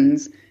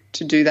reasons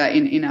to do that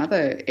in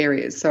other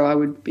areas. So I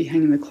would be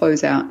hanging the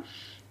clothes out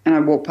and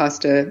I'd walk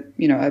past a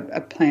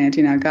plant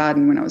in our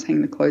garden when I was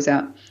hanging the clothes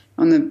out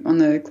on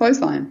the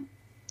clothesline.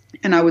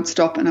 And I would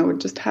stop and I would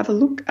just have a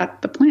look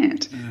at the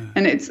plant.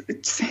 And it's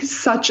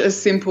such a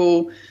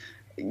simple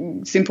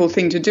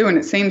thing to do, and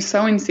it seems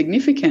so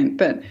insignificant.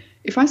 But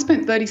if I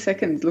spent 30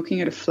 seconds looking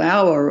at a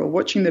flower or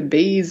watching the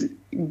bees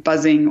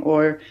buzzing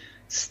or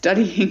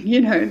studying,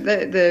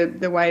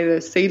 the way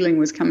the seedling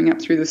was coming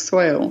up through the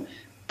soil,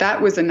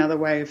 that was another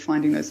way of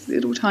finding those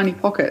little tiny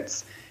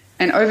pockets.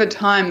 And over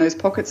time, those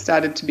pockets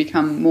started to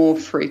become more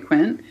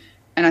frequent.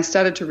 And I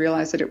started to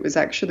realize that it was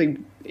actually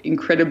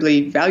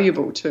incredibly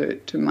valuable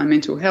to my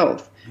mental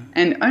health.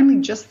 And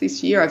only just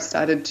this year I've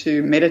started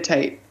to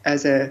meditate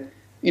as a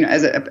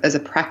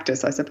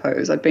practice, I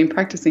suppose. I've been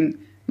practicing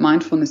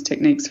mindfulness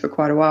techniques for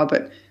quite a while,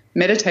 but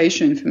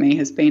meditation for me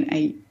has been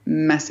a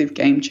massive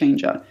game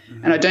changer.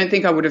 And I don't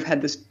think I would have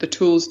had the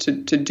tools to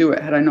do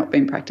it had I not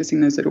been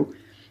practicing those little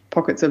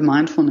pockets of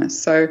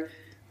mindfulness. So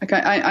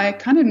I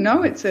kind of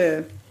know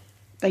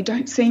they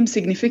don't seem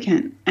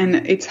significant, and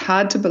it's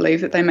hard to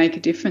believe that they make a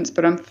difference.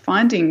 But I'm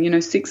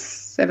finding, 6,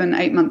 7,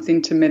 8 months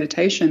into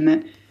meditation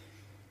that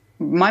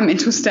my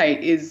mental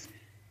state is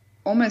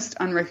almost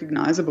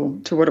unrecognizable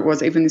to what it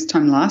was even this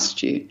time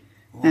last year.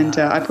 Wow. And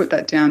I put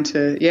that down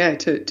to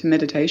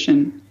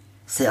meditation.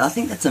 See, I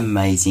think that's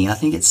amazing. I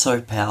think it's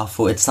so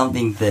powerful. It's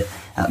something that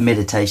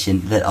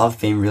meditation that I've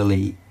been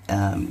really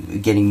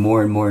getting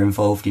more and more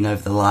involved in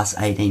over the last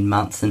 18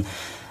 months. And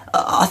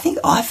I think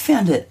I've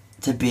found it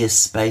to be a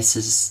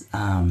space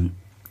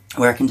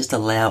where I can just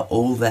allow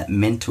all that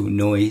mental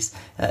noise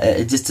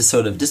just to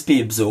sort of just be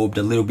absorbed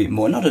a little bit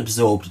more. Not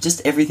absorbed,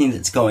 just everything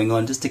that's going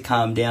on, just to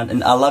calm down.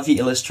 And I love your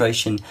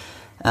illustration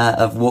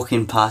of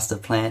walking past a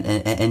plant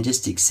and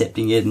just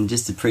accepting it and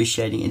just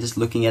appreciating it and just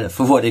looking at it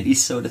for what it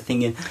is, sort of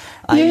thing. And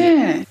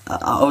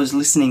I was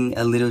listening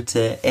a little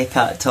to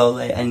Eckhart Tolle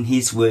and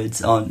his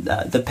words on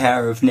the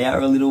power of now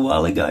a little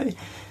while ago.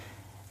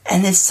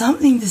 And there's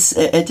something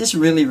it just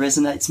really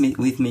resonates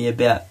with me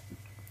about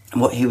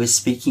what he was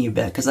speaking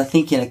about, because I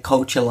think in a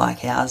culture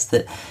like ours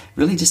that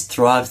really just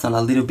thrives on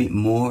a little bit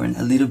more and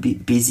a little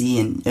bit busy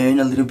and earn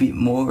a little bit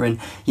more, and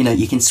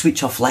you can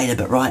switch off later,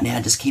 but right now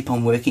just keep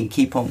on working.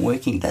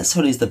 That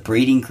sort of is the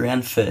breeding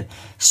ground for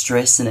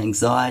stress and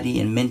anxiety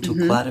and mental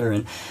clutter,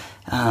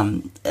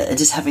 and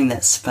just having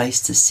that space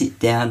to sit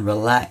down,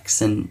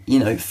 relax, and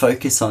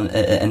focus on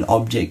an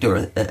object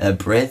or a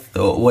breath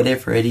or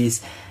whatever it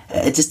is.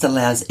 It just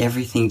allows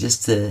everything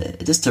just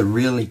to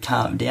really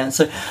calm down.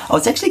 So I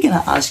was actually going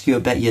to ask you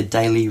about your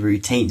daily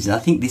routines, and I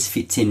think this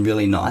fits in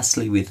really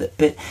nicely with it.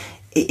 But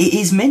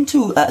is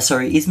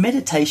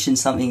meditation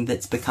something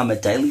that's become a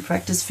daily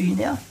practice for you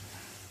now?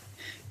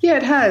 Yeah,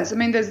 it has. I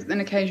mean, there's an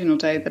occasional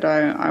day that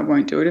I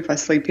won't do it if I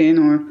sleep in,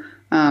 or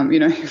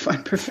if I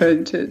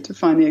prefer to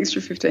find the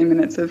extra 15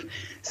 minutes of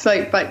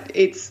sleep. But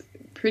it's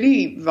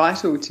pretty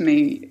vital to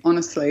me,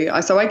 honestly.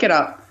 So I get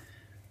up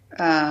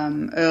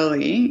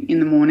early in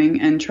the morning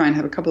and try and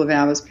have a couple of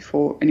hours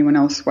before anyone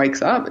else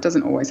wakes up. It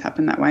doesn't always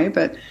happen that way,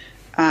 but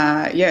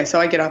so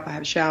I get up, I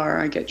have a shower,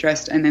 I get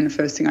dressed, and then the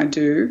first thing I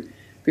do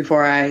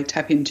before I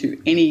tap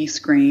into any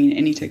screen,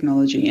 any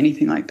technology,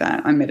 anything like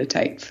that, I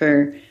meditate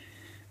for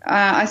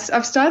I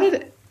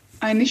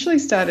initially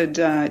started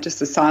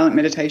just a silent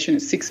meditation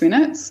at 6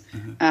 minutes.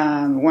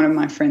 One of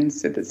my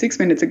friends said that 6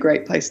 minutes is a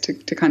great place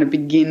to kind of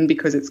begin,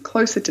 because it's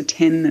closer to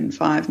 10 than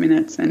 5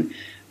 minutes. And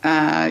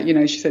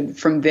she said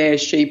from there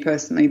she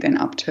personally then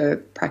upped her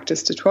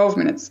practice to 12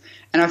 minutes.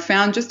 And I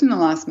found just in the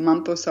last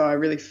month or so I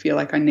really feel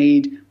like I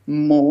need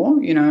more.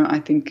 I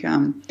think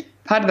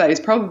part of that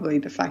is probably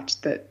the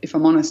fact that, if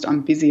I'm honest,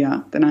 I'm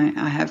busier than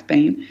I have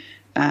been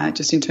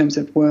just in terms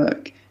of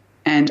work,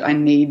 and I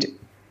need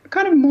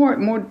kind of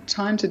more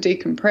time to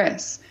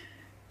decompress.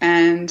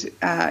 And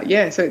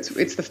so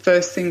it's the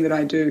first thing that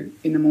I do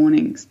in the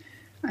mornings.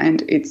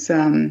 And it's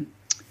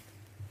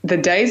the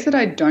days that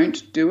I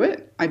don't do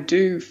it, I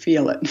do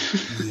feel it.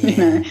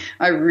 Yeah.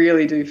 I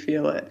really do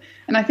feel it.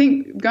 And I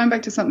think, going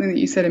back to something that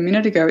you said a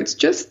minute ago, it's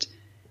just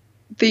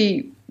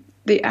the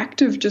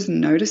act of just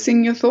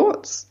noticing your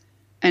thoughts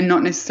and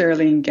not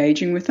necessarily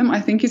engaging with them, I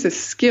think, is a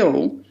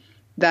skill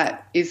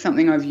that is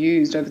something I've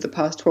used over the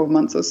past 12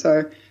 months or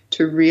so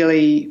to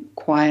really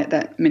quiet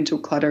that mental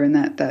clutter and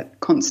that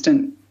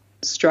constant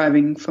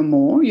striving for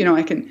more.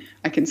 I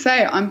can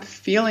say I'm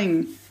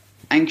feeling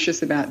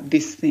anxious about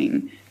this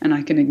thing, and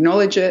I can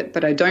acknowledge it,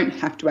 but I don't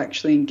have to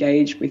actually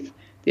engage with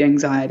the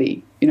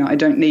anxiety. I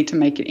don't need to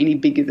make it any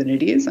bigger than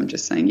it is. I'm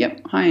just saying,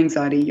 yep, hi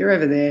anxiety, you're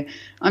over there,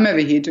 I'm over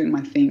here doing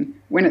my thing.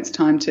 When it's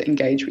time to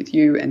engage with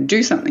you and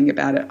do something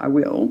about it, I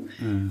will.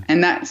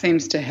 And that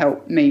seems to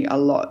help me a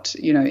lot,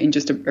 in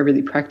just a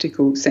really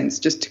practical sense,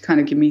 just to kind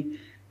of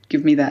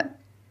give me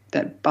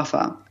that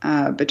buffer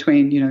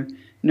between,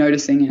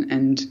 noticing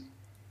and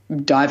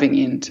diving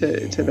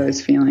into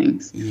those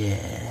feelings.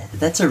 Yeah,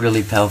 that's a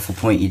really powerful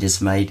point you just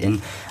made,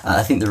 and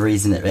I think the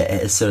reason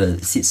it sort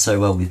of sits so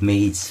well with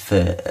me is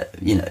for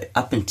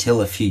up until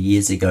a few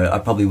years ago, I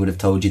probably would have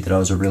told you that I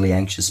was a really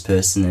anxious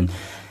person,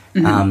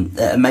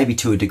 and maybe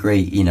to a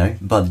degree,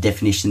 by the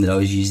definition that I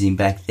was using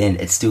back then,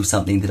 it's still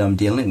something that I'm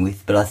dealing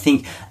with. But I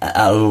think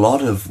a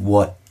lot of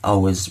what I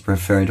was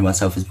referring to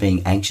myself as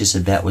being anxious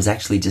about was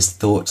actually just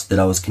thoughts that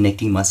I was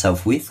connecting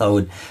myself with.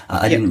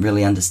 I didn't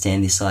really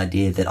understand this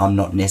idea that I'm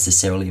not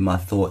necessarily my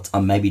thoughts.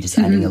 I'm maybe just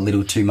adding a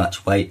little too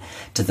much weight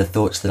to the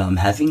thoughts that I'm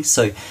having.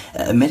 So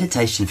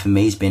meditation for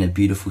me has been a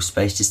beautiful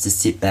space just to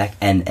sit back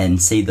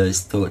and see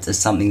those thoughts as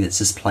something that's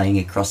just playing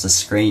across a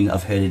screen.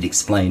 I've heard it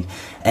explained.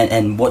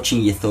 And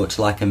watching your thoughts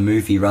like a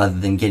movie rather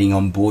than getting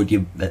on board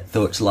your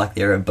thoughts like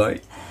they're a boat.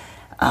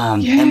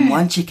 And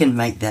once you can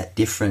make that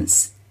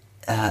difference,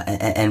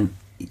 and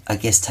I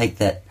guess take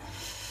that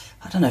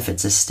I don't know if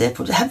it's a step,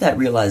 or to have that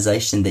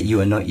realization that you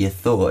are not your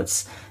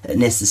thoughts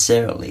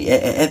necessarily,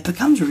 it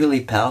becomes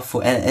really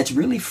powerful, and it's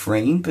really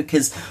freeing,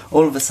 because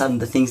all of a sudden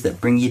the things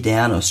that bring you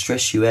down or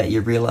stress you out,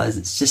 you realize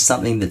it's just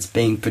something that's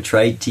being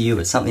portrayed to you.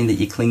 It's something that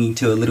you're clinging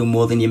to a little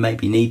more than you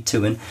maybe need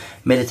to, and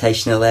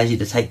meditation allows you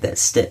to take that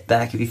step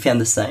back. Have you found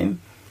the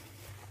same?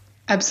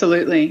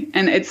 Absolutely.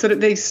 And it's sort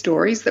of these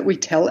stories that we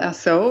tell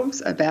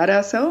ourselves about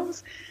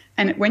ourselves.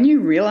 And when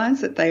you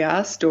realize that they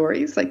are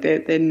stories, like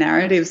they're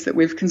narratives that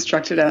we've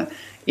constructed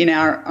in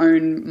our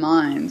own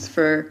minds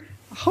for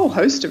a whole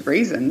host of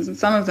reasons, and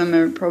some of them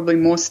are probably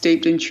more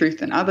steeped in truth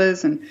than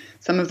others, and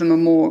some of them are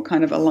more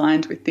kind of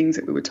aligned with things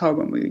that we were told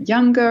when we were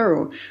younger,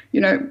 or,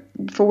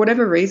 for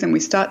whatever reason,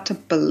 we start to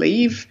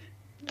believe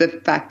the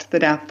fact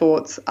that our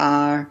thoughts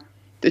are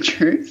the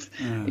truth,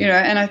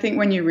 and I think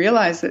when you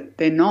realize that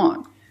they're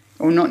not,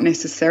 or not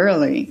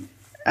necessarily,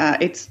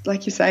 it's,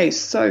 like you say,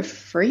 so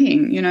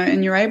freeing,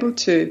 and you're able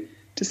to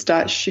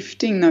start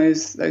shifting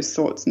those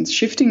thoughts and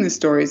shifting the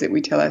stories that we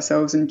tell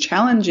ourselves and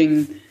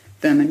challenging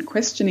them and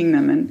questioning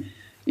them. And,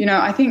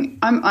 I think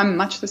I'm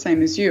much the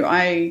same as you.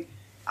 I,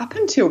 up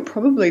until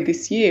probably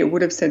this year,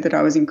 would have said that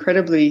I was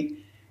incredibly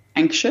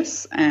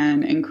anxious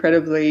and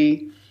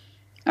incredibly,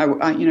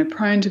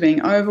 prone to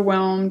being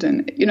overwhelmed.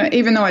 And,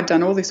 even though I'd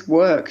done all this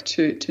work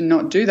to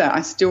not do that,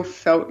 I still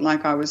felt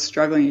like I was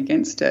struggling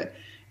against it.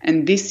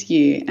 And this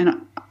year,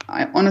 and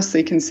I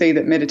honestly can see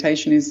that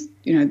meditation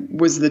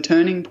was the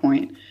turning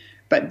point.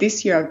 But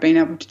this year I've been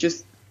able to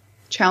just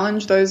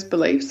challenge those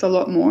beliefs a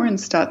lot more and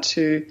start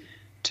to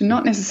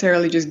not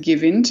necessarily just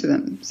give in to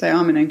them. Say,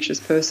 I'm an anxious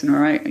person,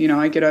 or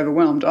I get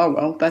overwhelmed. Oh,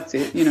 well, that's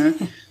it,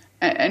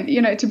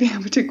 and to be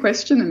able to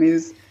question them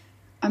is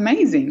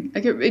amazing.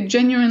 Like it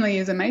genuinely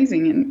is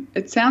amazing. And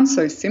it sounds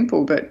so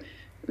simple, but,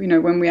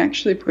 when we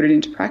actually put it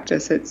into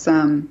practice,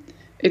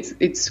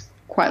 it's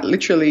quite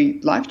literally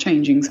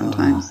life-changing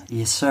sometimes. Oh,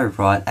 you're so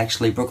right,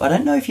 actually, Brooke. I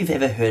don't know if you've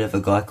ever heard of a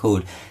guy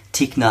called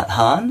Thich Nhat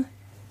Hanh.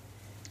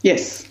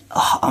 Yes.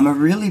 Oh, I'm a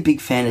really big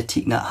fan of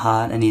Thich Nhat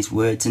Hanh and his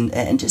words.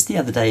 And just the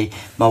other day,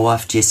 my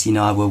wife Jessie and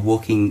I were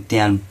walking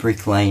down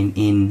Brick Lane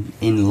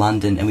in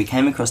London, and we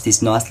came across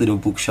this nice little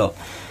bookshop.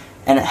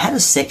 And it had a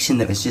section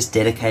that was just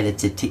dedicated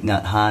to Thich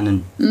Nhat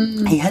Hanh.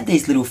 And he had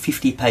these little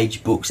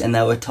 50-page books, and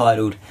they were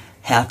titled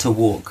How to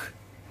Walk,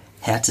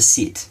 How to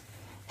Sit,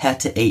 How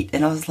to Eat.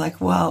 And I was like,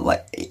 wow,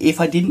 like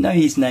if I didn't know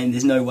his name,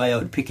 there's no way I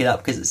would pick it up,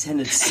 because it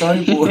sounded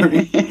so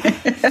boring.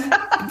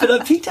 But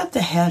I picked up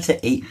the How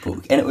to Eat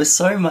book, and it was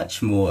so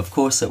much more, of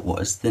course it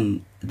was,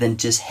 than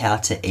just how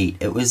to eat.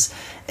 It was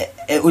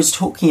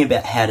talking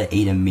about how to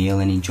eat a meal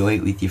and enjoy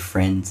it with your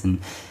friends, and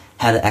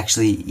how to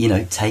actually,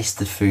 taste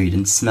the food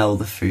and smell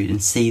the food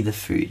and see the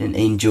food and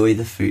enjoy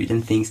the food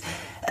and things.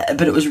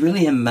 But it was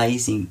really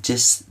amazing,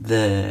 just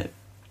the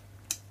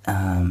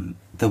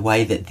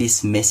way that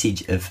this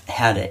message of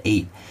how to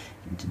eat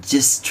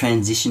just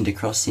transitioned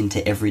across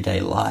into everyday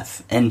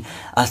life. And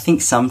I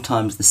think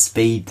sometimes the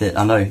speed that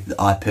I know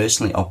that I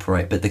personally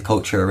operate, but the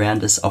culture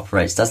around us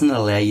operates, doesn't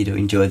allow you to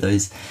enjoy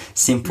those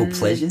simple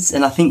pleasures.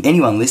 And I think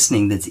anyone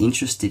listening that's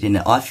interested in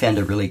it, I found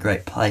a really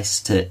great place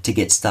to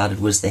get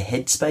started was the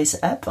Headspace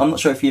app. I'm not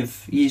sure if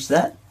you've used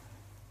that.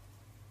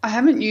 I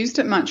haven't used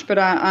it much, but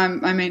I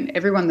mean,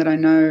 everyone that I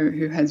know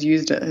who has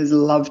used it has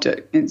loved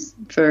it. It's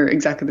for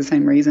exactly the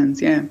same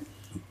reasons, yeah.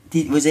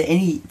 Was there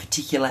any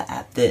particular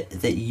app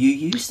that you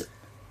used?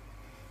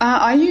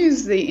 I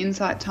use the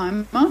Insight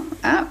Timer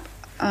app,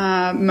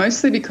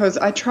 mostly because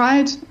I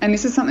tried, and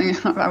this is something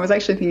I was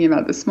actually thinking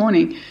about this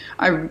morning,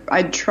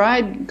 I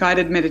tried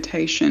guided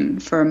meditation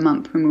for a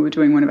month when we were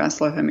doing one of our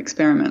slow home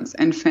experiments,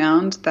 and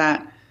found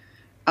that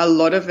a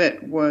lot of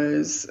it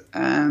was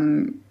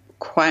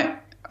quite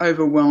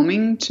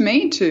overwhelming to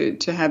me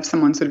to have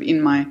someone sort of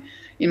in my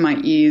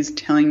ears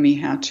telling me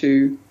how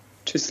to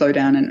slow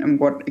down and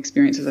what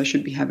experiences I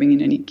should be having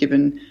in any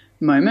given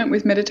moment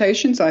with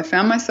meditation. So I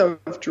found myself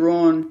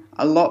drawn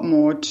a lot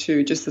more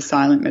to just the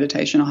silent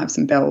meditation. I'll have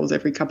some bells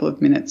every couple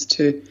of minutes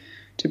to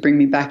bring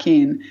me back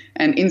in.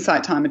 And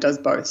Insight Timer does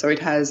both. So it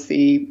has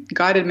the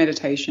guided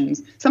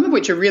meditations, some of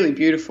which are really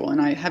beautiful, and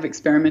I have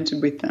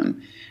experimented with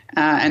them.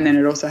 And then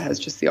it also has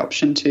just the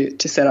option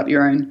to set up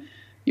your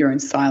own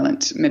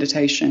silent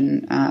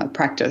meditation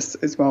practice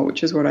as well,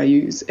 which is what I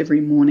use every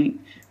morning.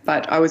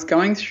 But I was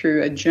going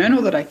through a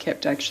journal that I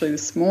kept actually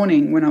this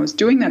morning when I was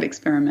doing that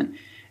experiment,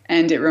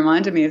 and it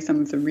reminded me of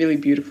some of the really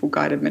beautiful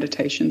guided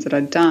meditations that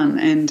I'd done.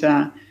 And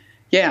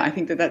I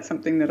think that that's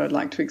something that I'd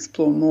like to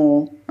explore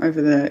more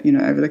over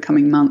the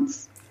coming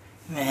months.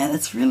 Man,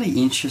 that's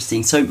really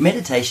interesting. So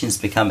meditation's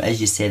become, as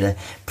you said, a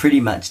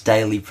pretty much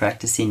daily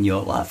practice in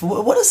your life.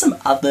 What are some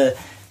other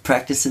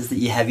practices that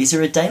you have? Is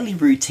there a daily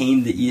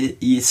routine that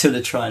you sort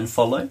of try and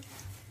follow?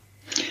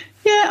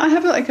 Yeah, I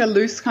have like a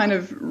loose kind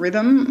of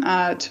rhythm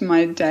to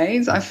my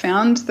days. I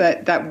found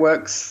that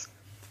works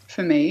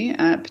for me,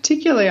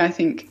 particularly I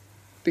think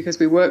because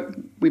we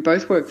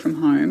both work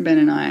from home, Ben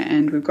and I,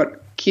 and we've got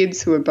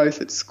kids who are both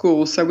at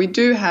school. So we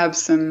do have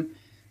some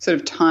sort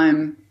of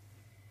time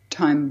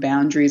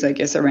boundaries, I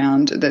guess,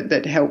 around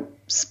that help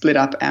split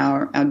up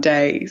our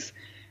days.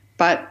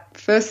 But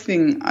first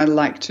thing I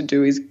like to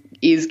do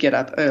is get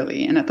up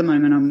early. And at the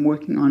moment I'm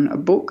working on a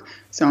book,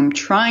 so I'm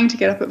trying to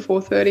get up at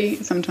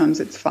 4:30. Sometimes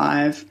it's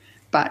 5,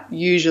 but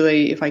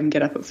usually if I can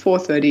get up at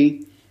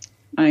 4:30,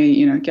 I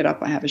get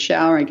up, I have a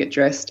shower, I get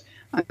dressed,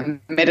 I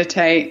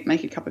meditate,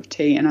 make a cup of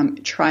tea, and I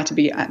try to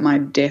be at my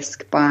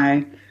desk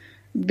by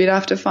a bit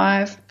after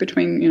 5,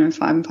 between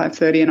 5 and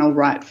 5:30, and I'll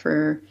write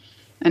for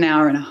an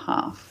hour and a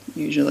half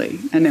usually.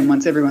 And then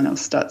once everyone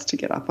else starts to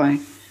get up,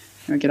 I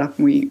get up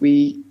and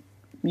we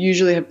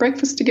usually have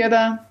breakfast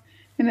together,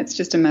 and it's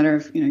just a matter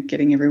of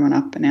getting everyone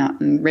up and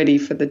out and ready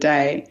for the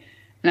day.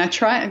 And I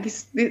try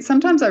this.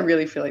 Sometimes I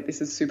really feel like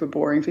this is super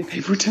boring for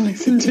people to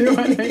listen to.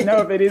 I don't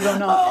know if it is or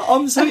not.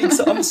 I'm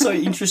so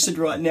interested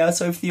right now.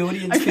 So if the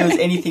audience feels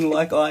anything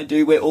like I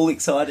do, we're all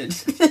excited.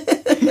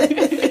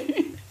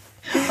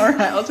 All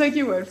right, I'll take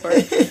your word for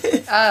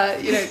it.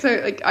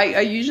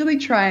 I usually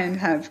try and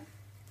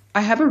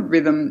I have a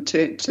rhythm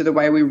to the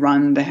way we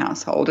run the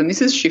household, and this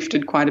has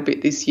shifted quite a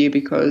bit this year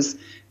because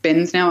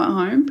Ben's now at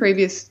home.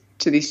 Previous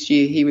to this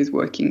year, he was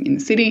working in the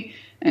city,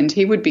 and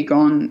he would be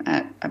gone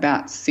at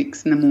about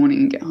 6 in the morning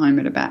and get home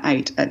at about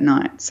 8 at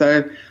night.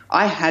 So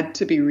I had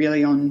to be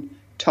really on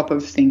top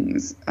of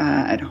things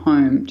at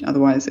home,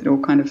 otherwise it all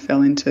kind of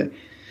fell into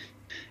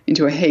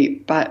a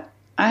heap. But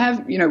I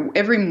have,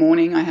 every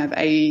morning I have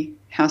a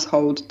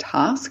household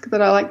task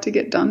that I like to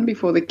get done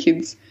before the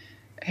kids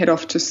head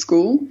off to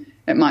school.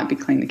 It might be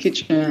clean the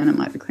kitchen, it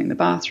might be clean the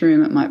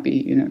bathroom, it might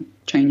be,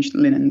 change the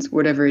linens,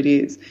 whatever it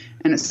is.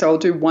 And so I'll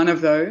do one of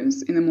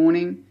those in the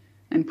morning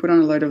and put on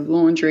a load of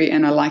laundry,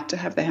 and I like to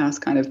have the house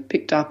kind of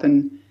picked up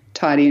and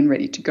tidy and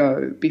ready to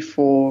go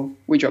before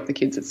we drop the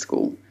kids at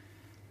school.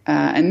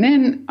 And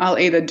then I'll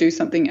either do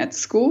something at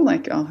school,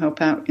 like I'll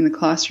help out in the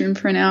classroom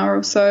for an hour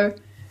or so,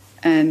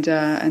 and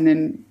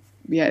then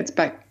it's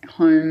back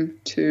home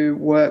to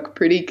work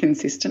pretty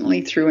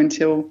consistently through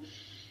until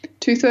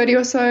 2:30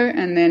 or so,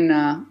 and then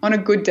on a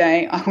good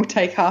day I will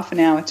take half an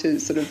hour to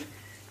sort of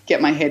get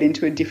my head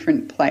into a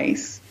different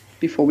place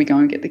before we go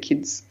and get the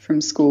kids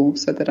from school,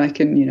 so that I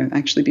can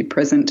actually be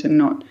present and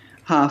not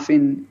half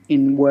in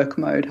work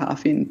mode,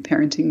 half in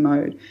parenting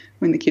mode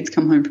when the kids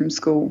come home from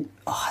school.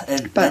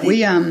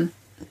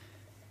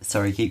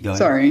 Sorry, keep going.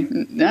 Sorry.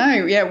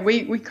 No, yeah,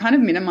 we kind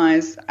of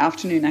minimise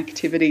afternoon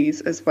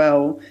activities as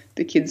well.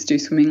 The kids do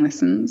swimming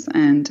lessons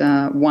and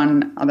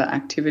one other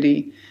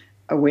activity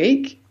a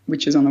week,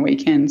 which is on the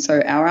weekend.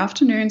 So our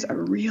afternoons are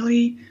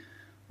really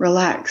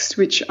relaxed,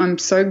 which I'm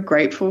so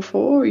grateful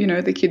for.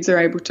 The kids are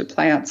able to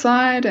play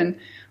outside, and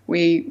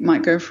we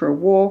might go for a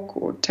walk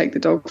or take the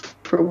dog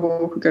for a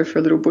walk or go for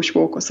a little bush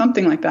walk or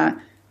something like that,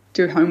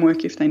 do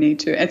homework if they need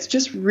to. It's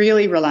just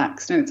really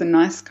relaxed, and it's a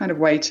nice kind of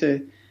way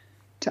to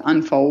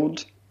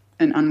unfold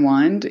and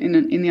unwind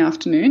in the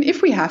afternoon.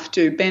 If we have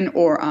to, Ben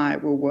or I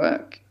will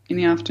work in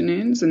the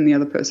afternoons, and the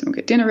other person will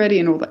get dinner ready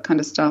and all that kind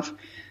of stuff.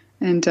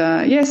 And,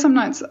 some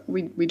nights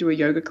we do a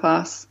yoga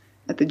class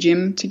at the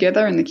gym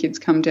together, and the kids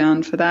come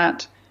down for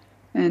that.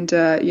 And,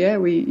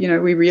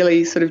 we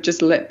really sort of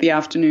just let the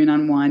afternoon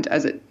unwind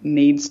as it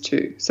needs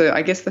to. So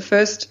I guess the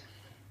first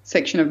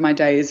section of my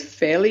day is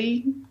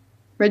fairly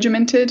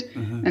regimented,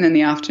 and then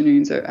the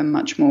afternoons are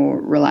much more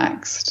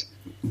relaxed.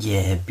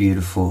 Yeah,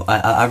 beautiful.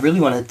 I really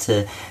wanted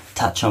to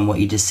touch on what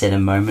you just said a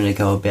moment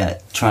ago about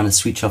trying to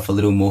switch off a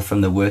little more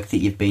from the work that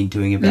you've been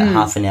doing about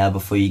half an hour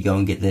before you go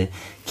and get the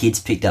kids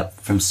picked up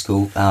from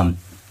school.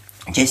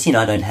 Jessie and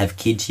I don't have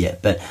kids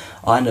yet, but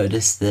I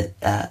noticed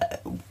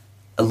that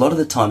a lot of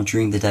the time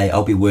during the day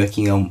I'll be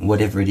working on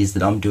whatever it is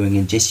that I'm doing,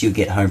 and Jessie will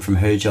get home from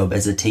her job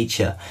as a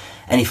teacher.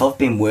 And if I've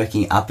been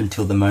working up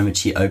until the moment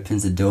she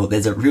opens the door,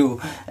 there's a real,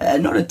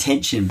 not a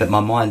tension, but my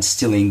mind's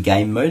still in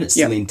game mode. It's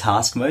still in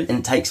task mode. And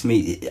it takes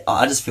me,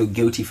 I just feel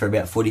guilty for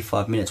about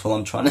 45 minutes while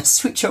I'm trying to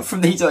switch off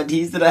from these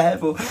ideas that I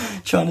have or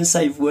trying to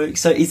save work.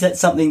 So is that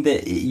something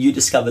that you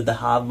discovered the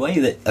hard way?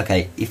 That,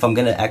 okay, if I'm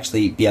going to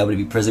actually be able to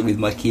be present with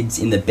my kids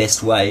in the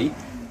best way,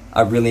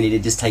 I really need to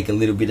just take a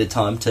little bit of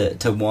time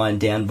to wind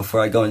down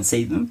before I go and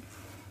see them?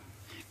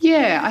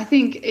 Yeah, I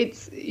think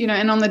it's,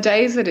 and on the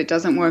days that it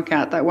doesn't work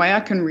out that way, I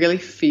can really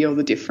feel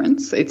the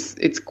difference.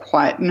 It's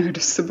quite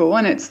noticeable.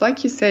 And it's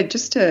like you said,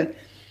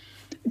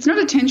 it's not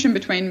a tension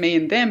between me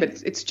and them,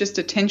 but it's just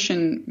a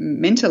tension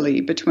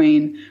mentally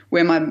between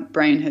where my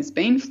brain has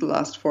been for the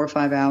last 4 or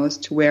 5 hours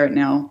to where it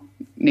now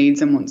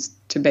needs and wants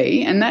to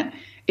be. And that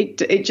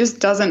it just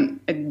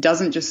doesn't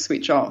just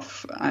switch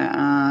off,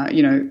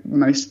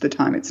 most of the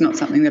time. It's not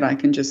something that I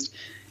can just,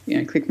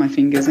 click my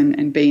fingers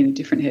and be in a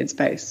different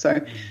headspace.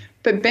 So,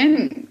 but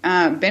Ben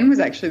was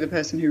actually the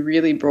person who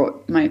really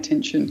brought my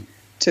attention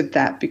to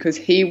that, because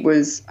he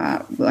was,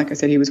 like I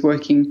said, he was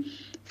working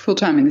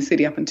full-time in the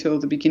city up until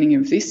the beginning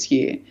of this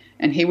year,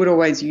 and he would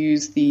always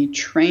use the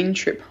train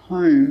trip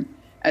home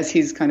as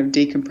his kind of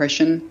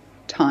decompression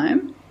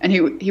time. And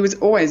he was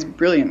always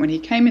brilliant. When he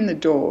came in the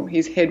door,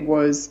 his head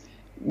was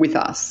with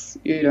us,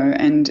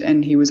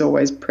 and he was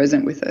always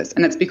present with us.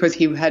 And that's because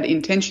he had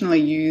intentionally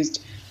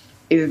used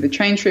either the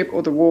train trip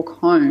or the walk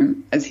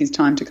home as his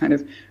time to kind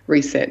of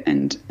reset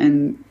and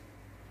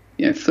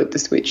flip the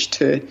switch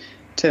to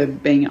to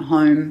being at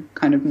home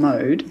kind of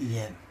mode.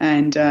 Yeah.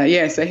 And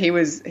so he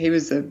was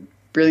a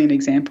brilliant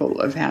example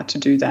of how to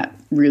do that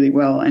really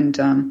well. And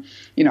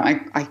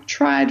I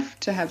tried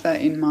to have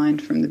that in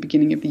mind from the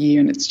beginning of the year,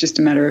 and it's just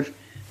a matter of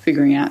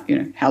figuring out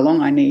how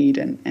long I need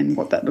and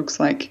what that looks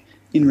like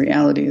in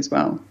reality as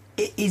well.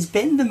 Is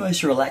Ben the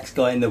most relaxed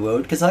guy in the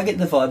world? Because I get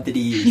the vibe that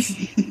he is.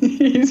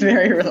 He's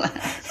very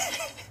relaxed.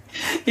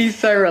 He's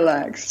so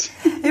relaxed.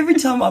 Every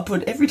time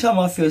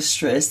I feel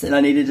stressed and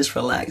I need to just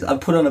relax, I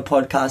put on a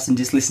podcast and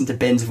just listen to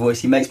Ben's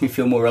voice. He makes me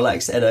feel more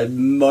relaxed at a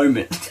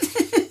moment.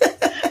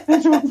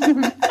 That's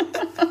awesome.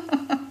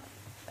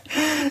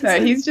 No,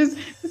 he's just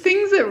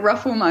things that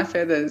ruffle my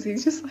feathers.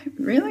 He's just like,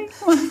 really?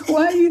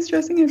 Why are you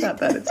stressing about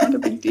that? It's not a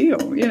big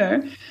deal,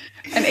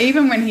 And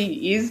even when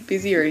he is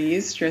busy or he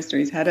is stressed or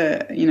he's had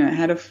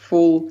a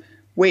full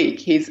week,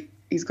 he's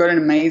got an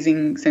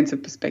amazing sense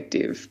of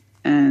perspective.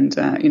 And,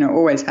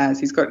 always has.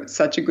 He's got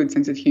such a good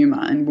sense of humour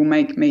and will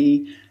make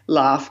me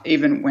laugh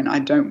even when I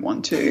don't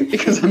want to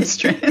because I'm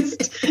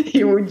stressed.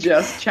 He will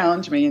just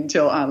challenge me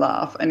until I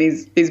laugh, and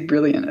he's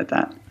brilliant at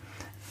that.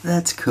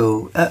 That's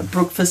cool.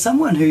 Brooke, for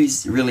someone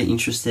who's really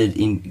interested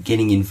in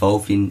getting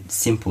involved in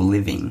simple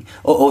living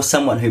or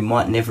someone who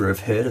might never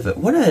have heard of it,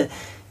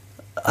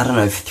 I don't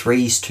know if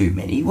 3's too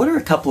many, what are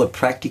a couple of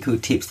practical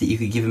tips that you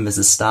could give them as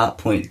a start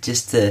point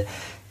just to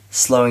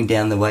slowing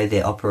down the way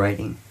they're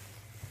operating?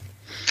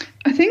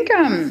 I think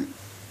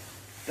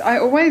I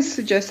always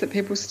suggest that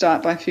people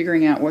start by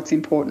figuring out what's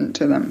important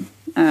to them,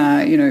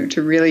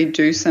 to really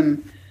do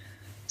some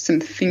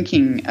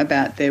thinking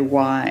about their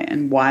why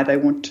and why they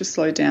want to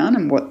slow down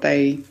and what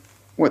they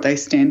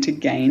stand to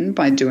gain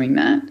by doing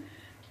that.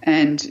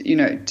 And,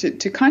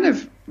 to kind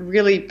of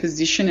really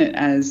position it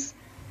as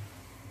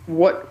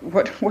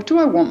what do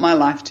I want my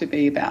life to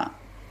be about?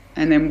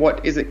 And then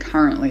what is it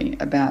currently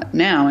about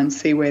now, and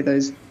see where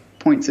those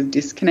points of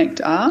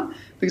disconnect are.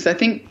 Because I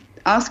think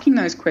asking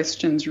those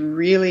questions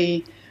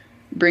really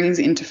brings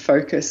into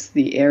focus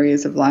the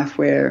areas of life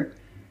where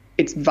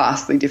it's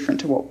vastly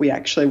different to what we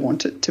actually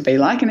want it to be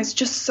like. And it's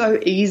just so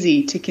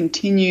easy to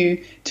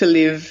continue to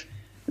live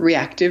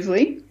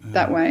reactively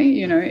that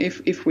way.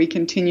 If we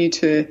continue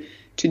to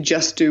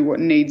just do what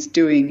needs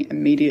doing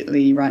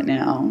immediately right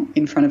now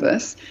in front of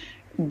us,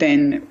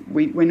 then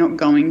we're not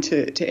going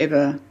to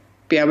ever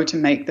be able to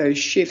make those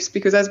shifts.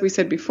 Because as we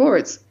said before,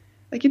 it's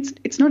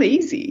not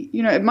easy.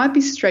 It might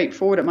be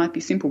straightforward, it might be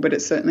simple, but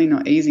it's certainly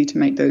not easy to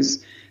make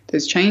those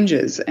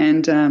changes.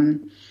 And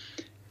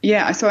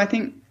so I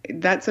think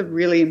that's a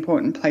really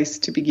important place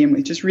to begin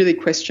with. Just really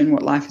question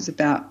what life is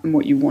about and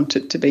what you want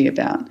it to be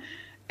about.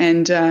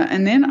 And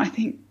then I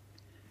think,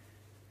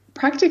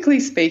 practically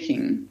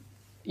speaking,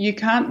 you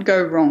can't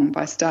go wrong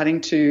by starting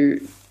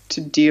to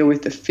deal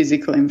with the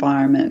physical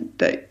environment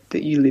that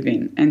you live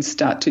in, and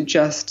start to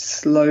just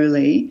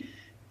slowly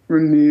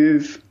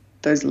remove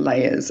those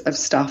layers of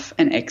stuff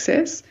and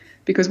excess.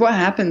 Because what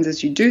happens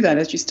as you do that,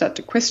 as you start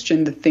to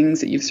question the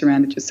things that you've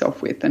surrounded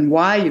yourself with and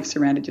why you've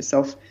surrounded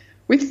yourself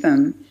with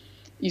them,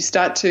 you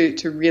start to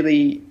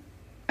really,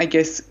 I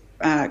guess,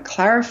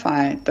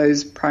 clarify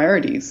those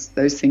priorities,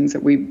 those things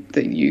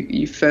that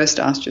you first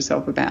asked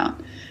yourself about.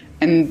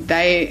 And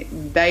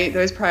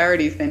those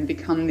priorities then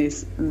become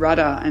this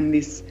rudder and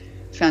this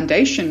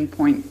foundation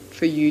point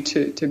for you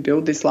to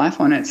build this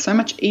life on. It's so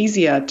much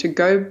easier to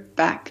go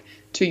back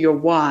to your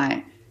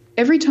why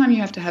every time you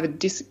have to have a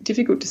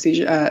difficult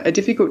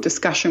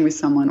discussion with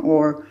someone,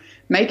 or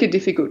make a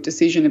difficult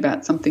decision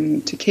about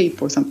something to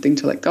keep or something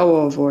to let go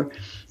of, or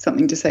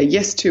something to say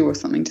yes to or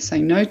something to say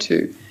no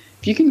to.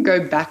 If you can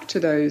go back to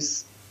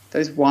those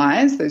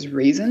whys, those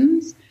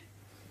reasons,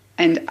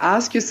 and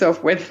ask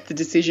yourself whether the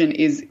decision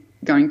is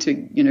going to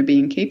be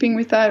in keeping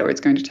with that, or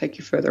it's going to take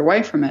you further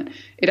away from it,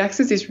 it acts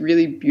as this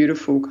really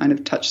beautiful kind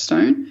of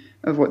touchstone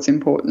of what's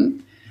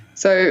important.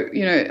 So,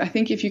 I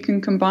think if you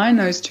can combine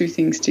those two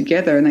things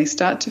together, and they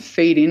start to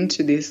feed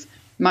into this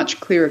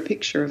much clearer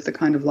picture of the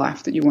kind of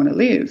life that you want to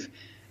live.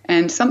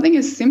 And something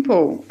as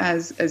simple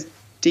as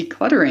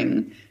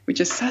decluttering, which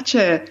is such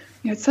a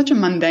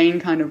mundane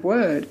kind of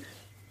word,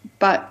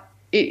 but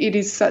it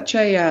is such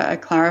a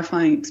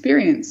clarifying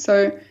experience.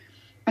 So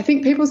I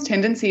think people's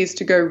tendency is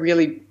to go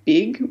really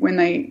big when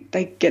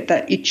they get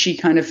that itchy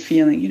kind of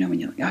feeling, when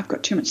you're like, I've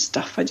got too much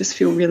stuff, I just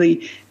feel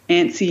really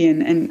antsy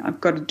and I've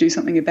got to do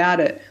something about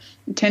it.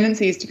 The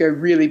tendency is to go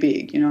really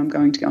big. I'm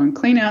going to go and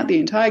clean out the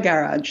entire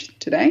garage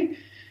today.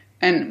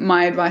 And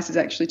my advice is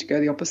actually to go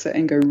the opposite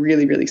and go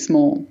really, really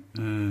small.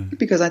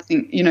 Because I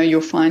think,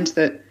 you'll find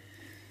that,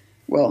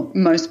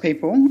 most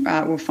people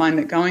will find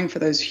that going for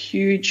those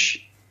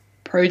huge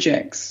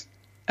projects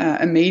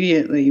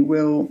immediately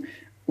will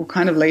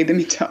kind of lead them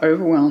into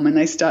overwhelm, and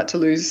they start to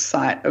lose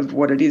sight of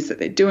what it is that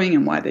they're doing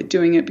and why they're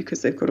doing it,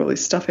 because they've got all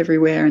this stuff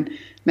everywhere and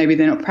maybe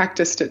they're not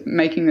practiced at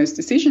making those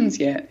decisions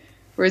yet.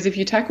 Whereas if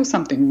you tackle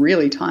something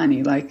really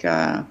tiny, like,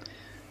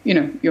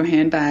 your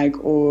handbag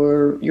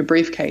or your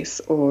briefcase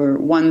or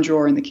one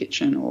drawer in the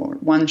kitchen or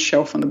one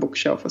shelf on the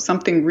bookshelf or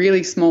something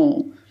really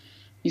small,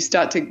 you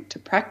start to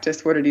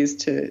practice what it is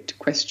to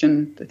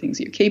question the things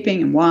that you're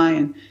keeping and why,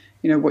 and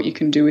what you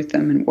can do with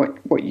them and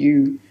what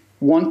you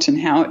want and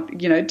how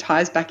it,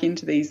 ties back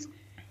into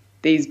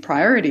these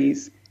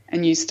priorities.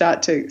 And you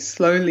start to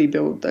slowly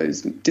build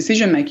those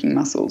decision-making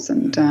muscles,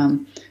 and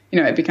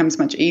it becomes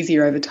much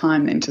easier over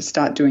time then to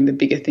start doing the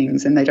bigger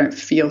things, and they don't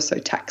feel so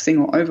taxing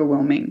or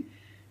overwhelming.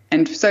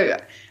 And so,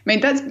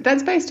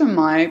 that's based on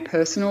my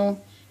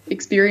personal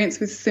experience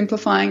with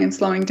simplifying and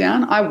slowing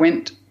down. I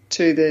went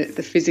to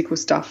the physical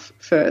stuff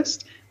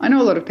first. I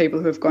know a lot of people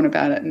who have gone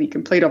about it in the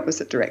complete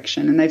opposite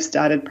direction, and they've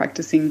started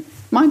practicing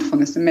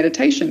mindfulness and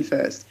meditation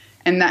first.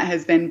 And that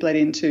has then bled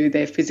into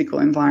their physical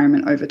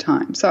environment over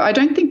time. So I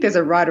don't think there's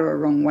a right or a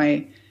wrong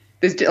way.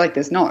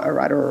 There's not a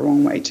right or a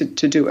wrong way to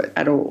do it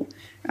at all.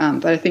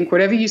 But I think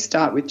whatever you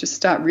start with, just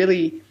start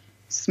really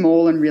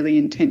small and really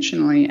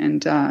intentionally,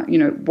 and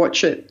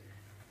watch it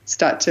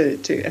start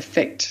to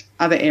affect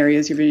other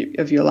areas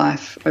of your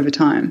life over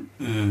time.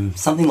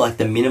 Something like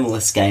the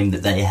minimalist game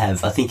that they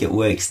have. I think it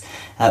works.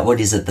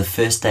 What is it? The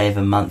first day of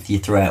a month you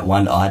throw out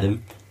one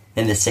item,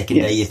 then the second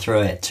day you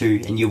throw out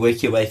two, and you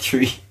work your way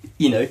through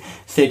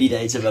 30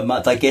 days of a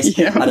month. I guess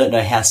I don't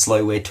know how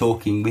slow we're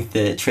talking with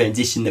the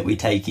transition that we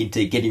take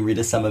into getting rid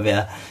of some of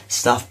our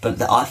stuff,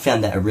 but I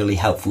found that a really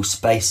helpful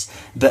space.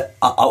 But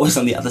I was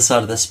on the other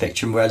side of the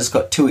spectrum where I just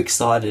got too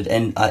excited,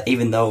 and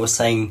even though I was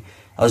saying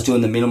I was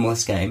doing the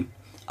minimalist game,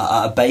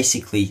 I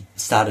basically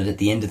started at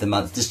the end of the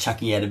month just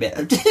chucking out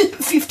about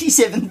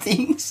 57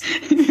 things.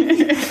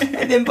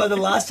 And then by the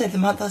last day of the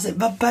month I said,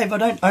 but babe, I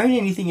don't own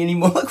anything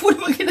anymore. Like, what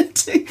am I going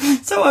to do?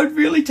 So I'd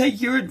really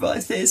take your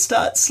advice there.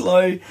 Start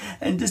slow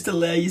and just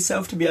allow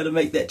yourself to be able to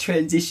make that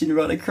transition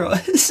right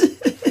across.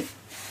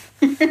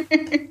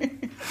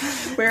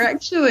 We're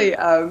actually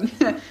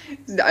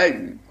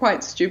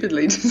quite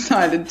stupidly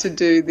decided to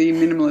do the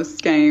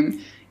minimalist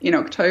game in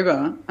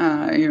October.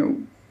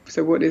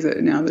 So what is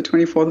it now? The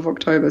 24th of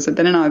October. So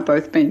Ben and I have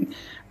both been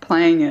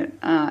playing it,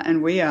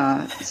 and we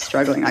are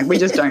struggling. We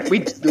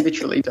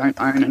literally don't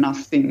own enough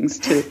things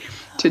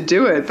to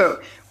do it.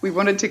 But we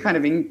wanted to kind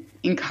of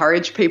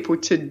encourage people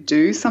to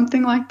do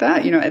something like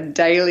that, a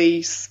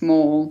daily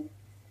small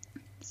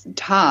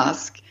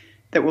task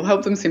that will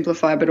help them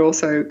simplify, but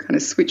also kind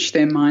of switch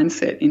their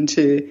mindset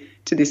into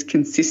this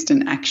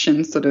consistent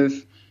action sort of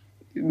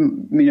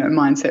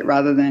mindset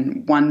rather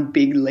than one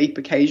big leap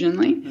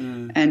occasionally.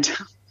 And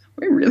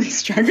we're really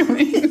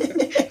struggling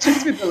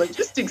just with the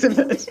logistics of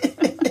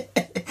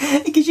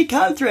it. Because you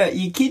can't throw out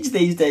your kids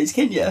these days,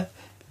 can you?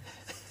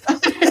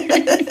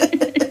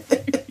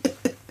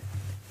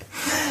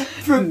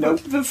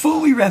 Nope. Before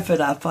we wrap it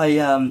up,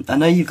 I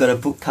know you've got a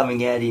book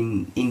coming out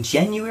in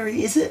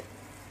January, is it?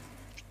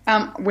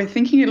 We're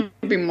thinking it'll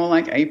be more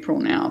like April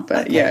now,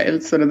 but okay.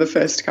 It's sort of the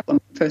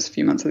first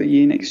few months of the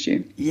year next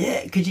year.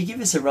 Yeah, could you give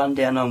us a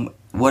rundown on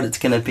what it's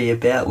going to be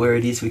about, where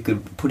it is we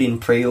could put in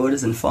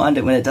pre-orders and find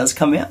it when it does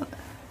come out?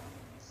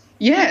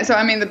 Yeah, so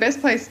the best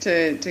place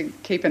to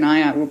keep an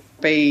eye out will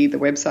be the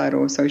website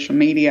or social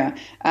media,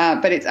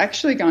 but it's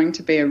actually going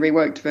to be a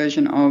reworked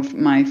version of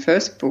my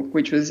first book,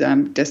 which was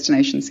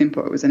Destination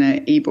Simple. It was an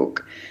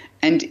ebook,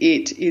 and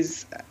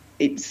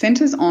it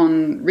centres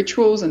on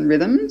rituals and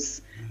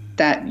rhythms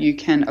that you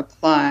can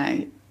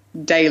apply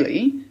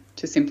daily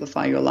to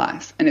simplify your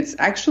life. And it's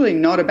actually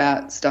not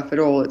about stuff at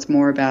all. It's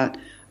more about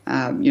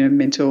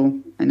mental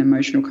and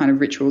emotional kind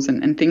of rituals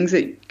and things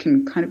that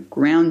can kind of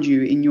ground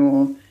you in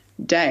your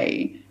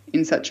day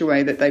in such a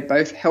way that they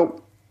both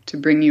help to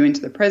bring you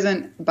into the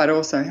present, but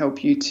also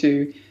help you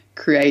to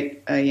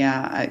create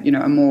a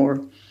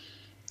more,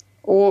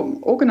 or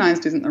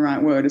organized isn't the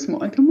right word, it's more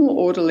like a more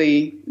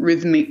orderly,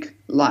 rhythmic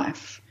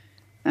life.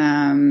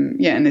 And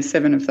there's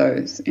 7 of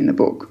those in the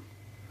book.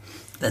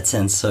 That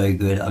sounds so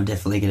good. I'm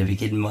definitely going to be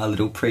getting my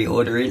little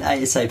pre-order in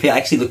ASAP. I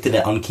actually looked at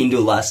it on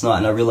Kindle last night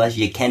and I realised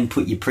you can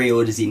put your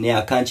pre-orders in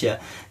now, can't you?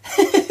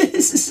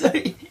 So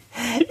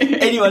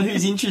anyone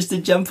who's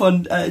interested, jump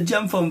on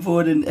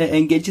board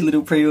and get your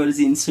little pre-orders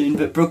in soon.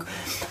 But Brooke,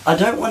 I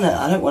don't want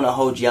to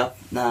hold you up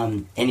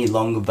any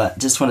longer, but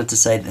just wanted to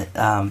say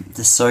that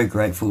just so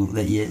grateful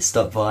that you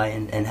stopped by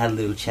and had a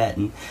little chat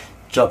and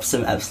dropped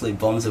some absolute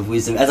bombs of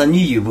wisdom, as I knew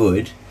you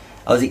would.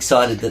 I was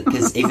excited that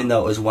because even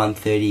though it was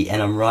 1:30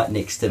 and I'm right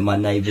next to my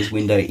neighbour's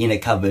window in a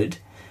cupboard,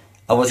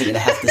 I wasn't going to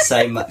have to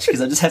say much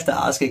because I just have to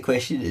ask a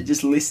question and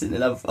just listen.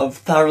 And I've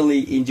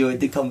thoroughly enjoyed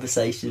the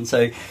conversation.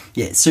 So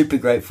yeah, super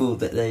grateful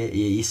that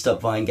you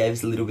stopped by and gave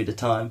us a little bit of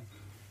time.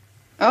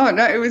 Oh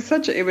no, it was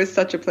such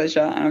a pleasure,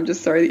 and I'm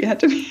just sorry that you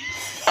had to be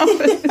up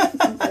at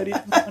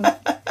 1:30.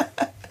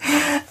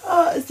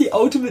 It's the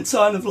ultimate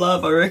sign of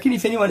love. I reckon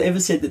if anyone ever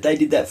said that they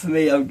did that for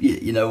me,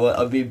 you know what,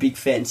 I'd be a big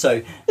fan.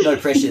 So no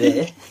pressure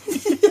there.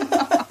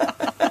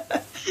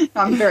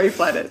 I'm very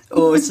flattered.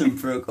 Awesome,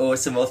 Brooke.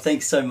 Awesome. Well,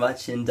 thanks so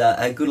much, and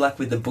good luck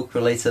with the book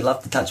release. I'd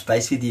love to touch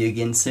base with you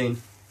again soon.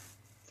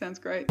 Sounds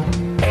great.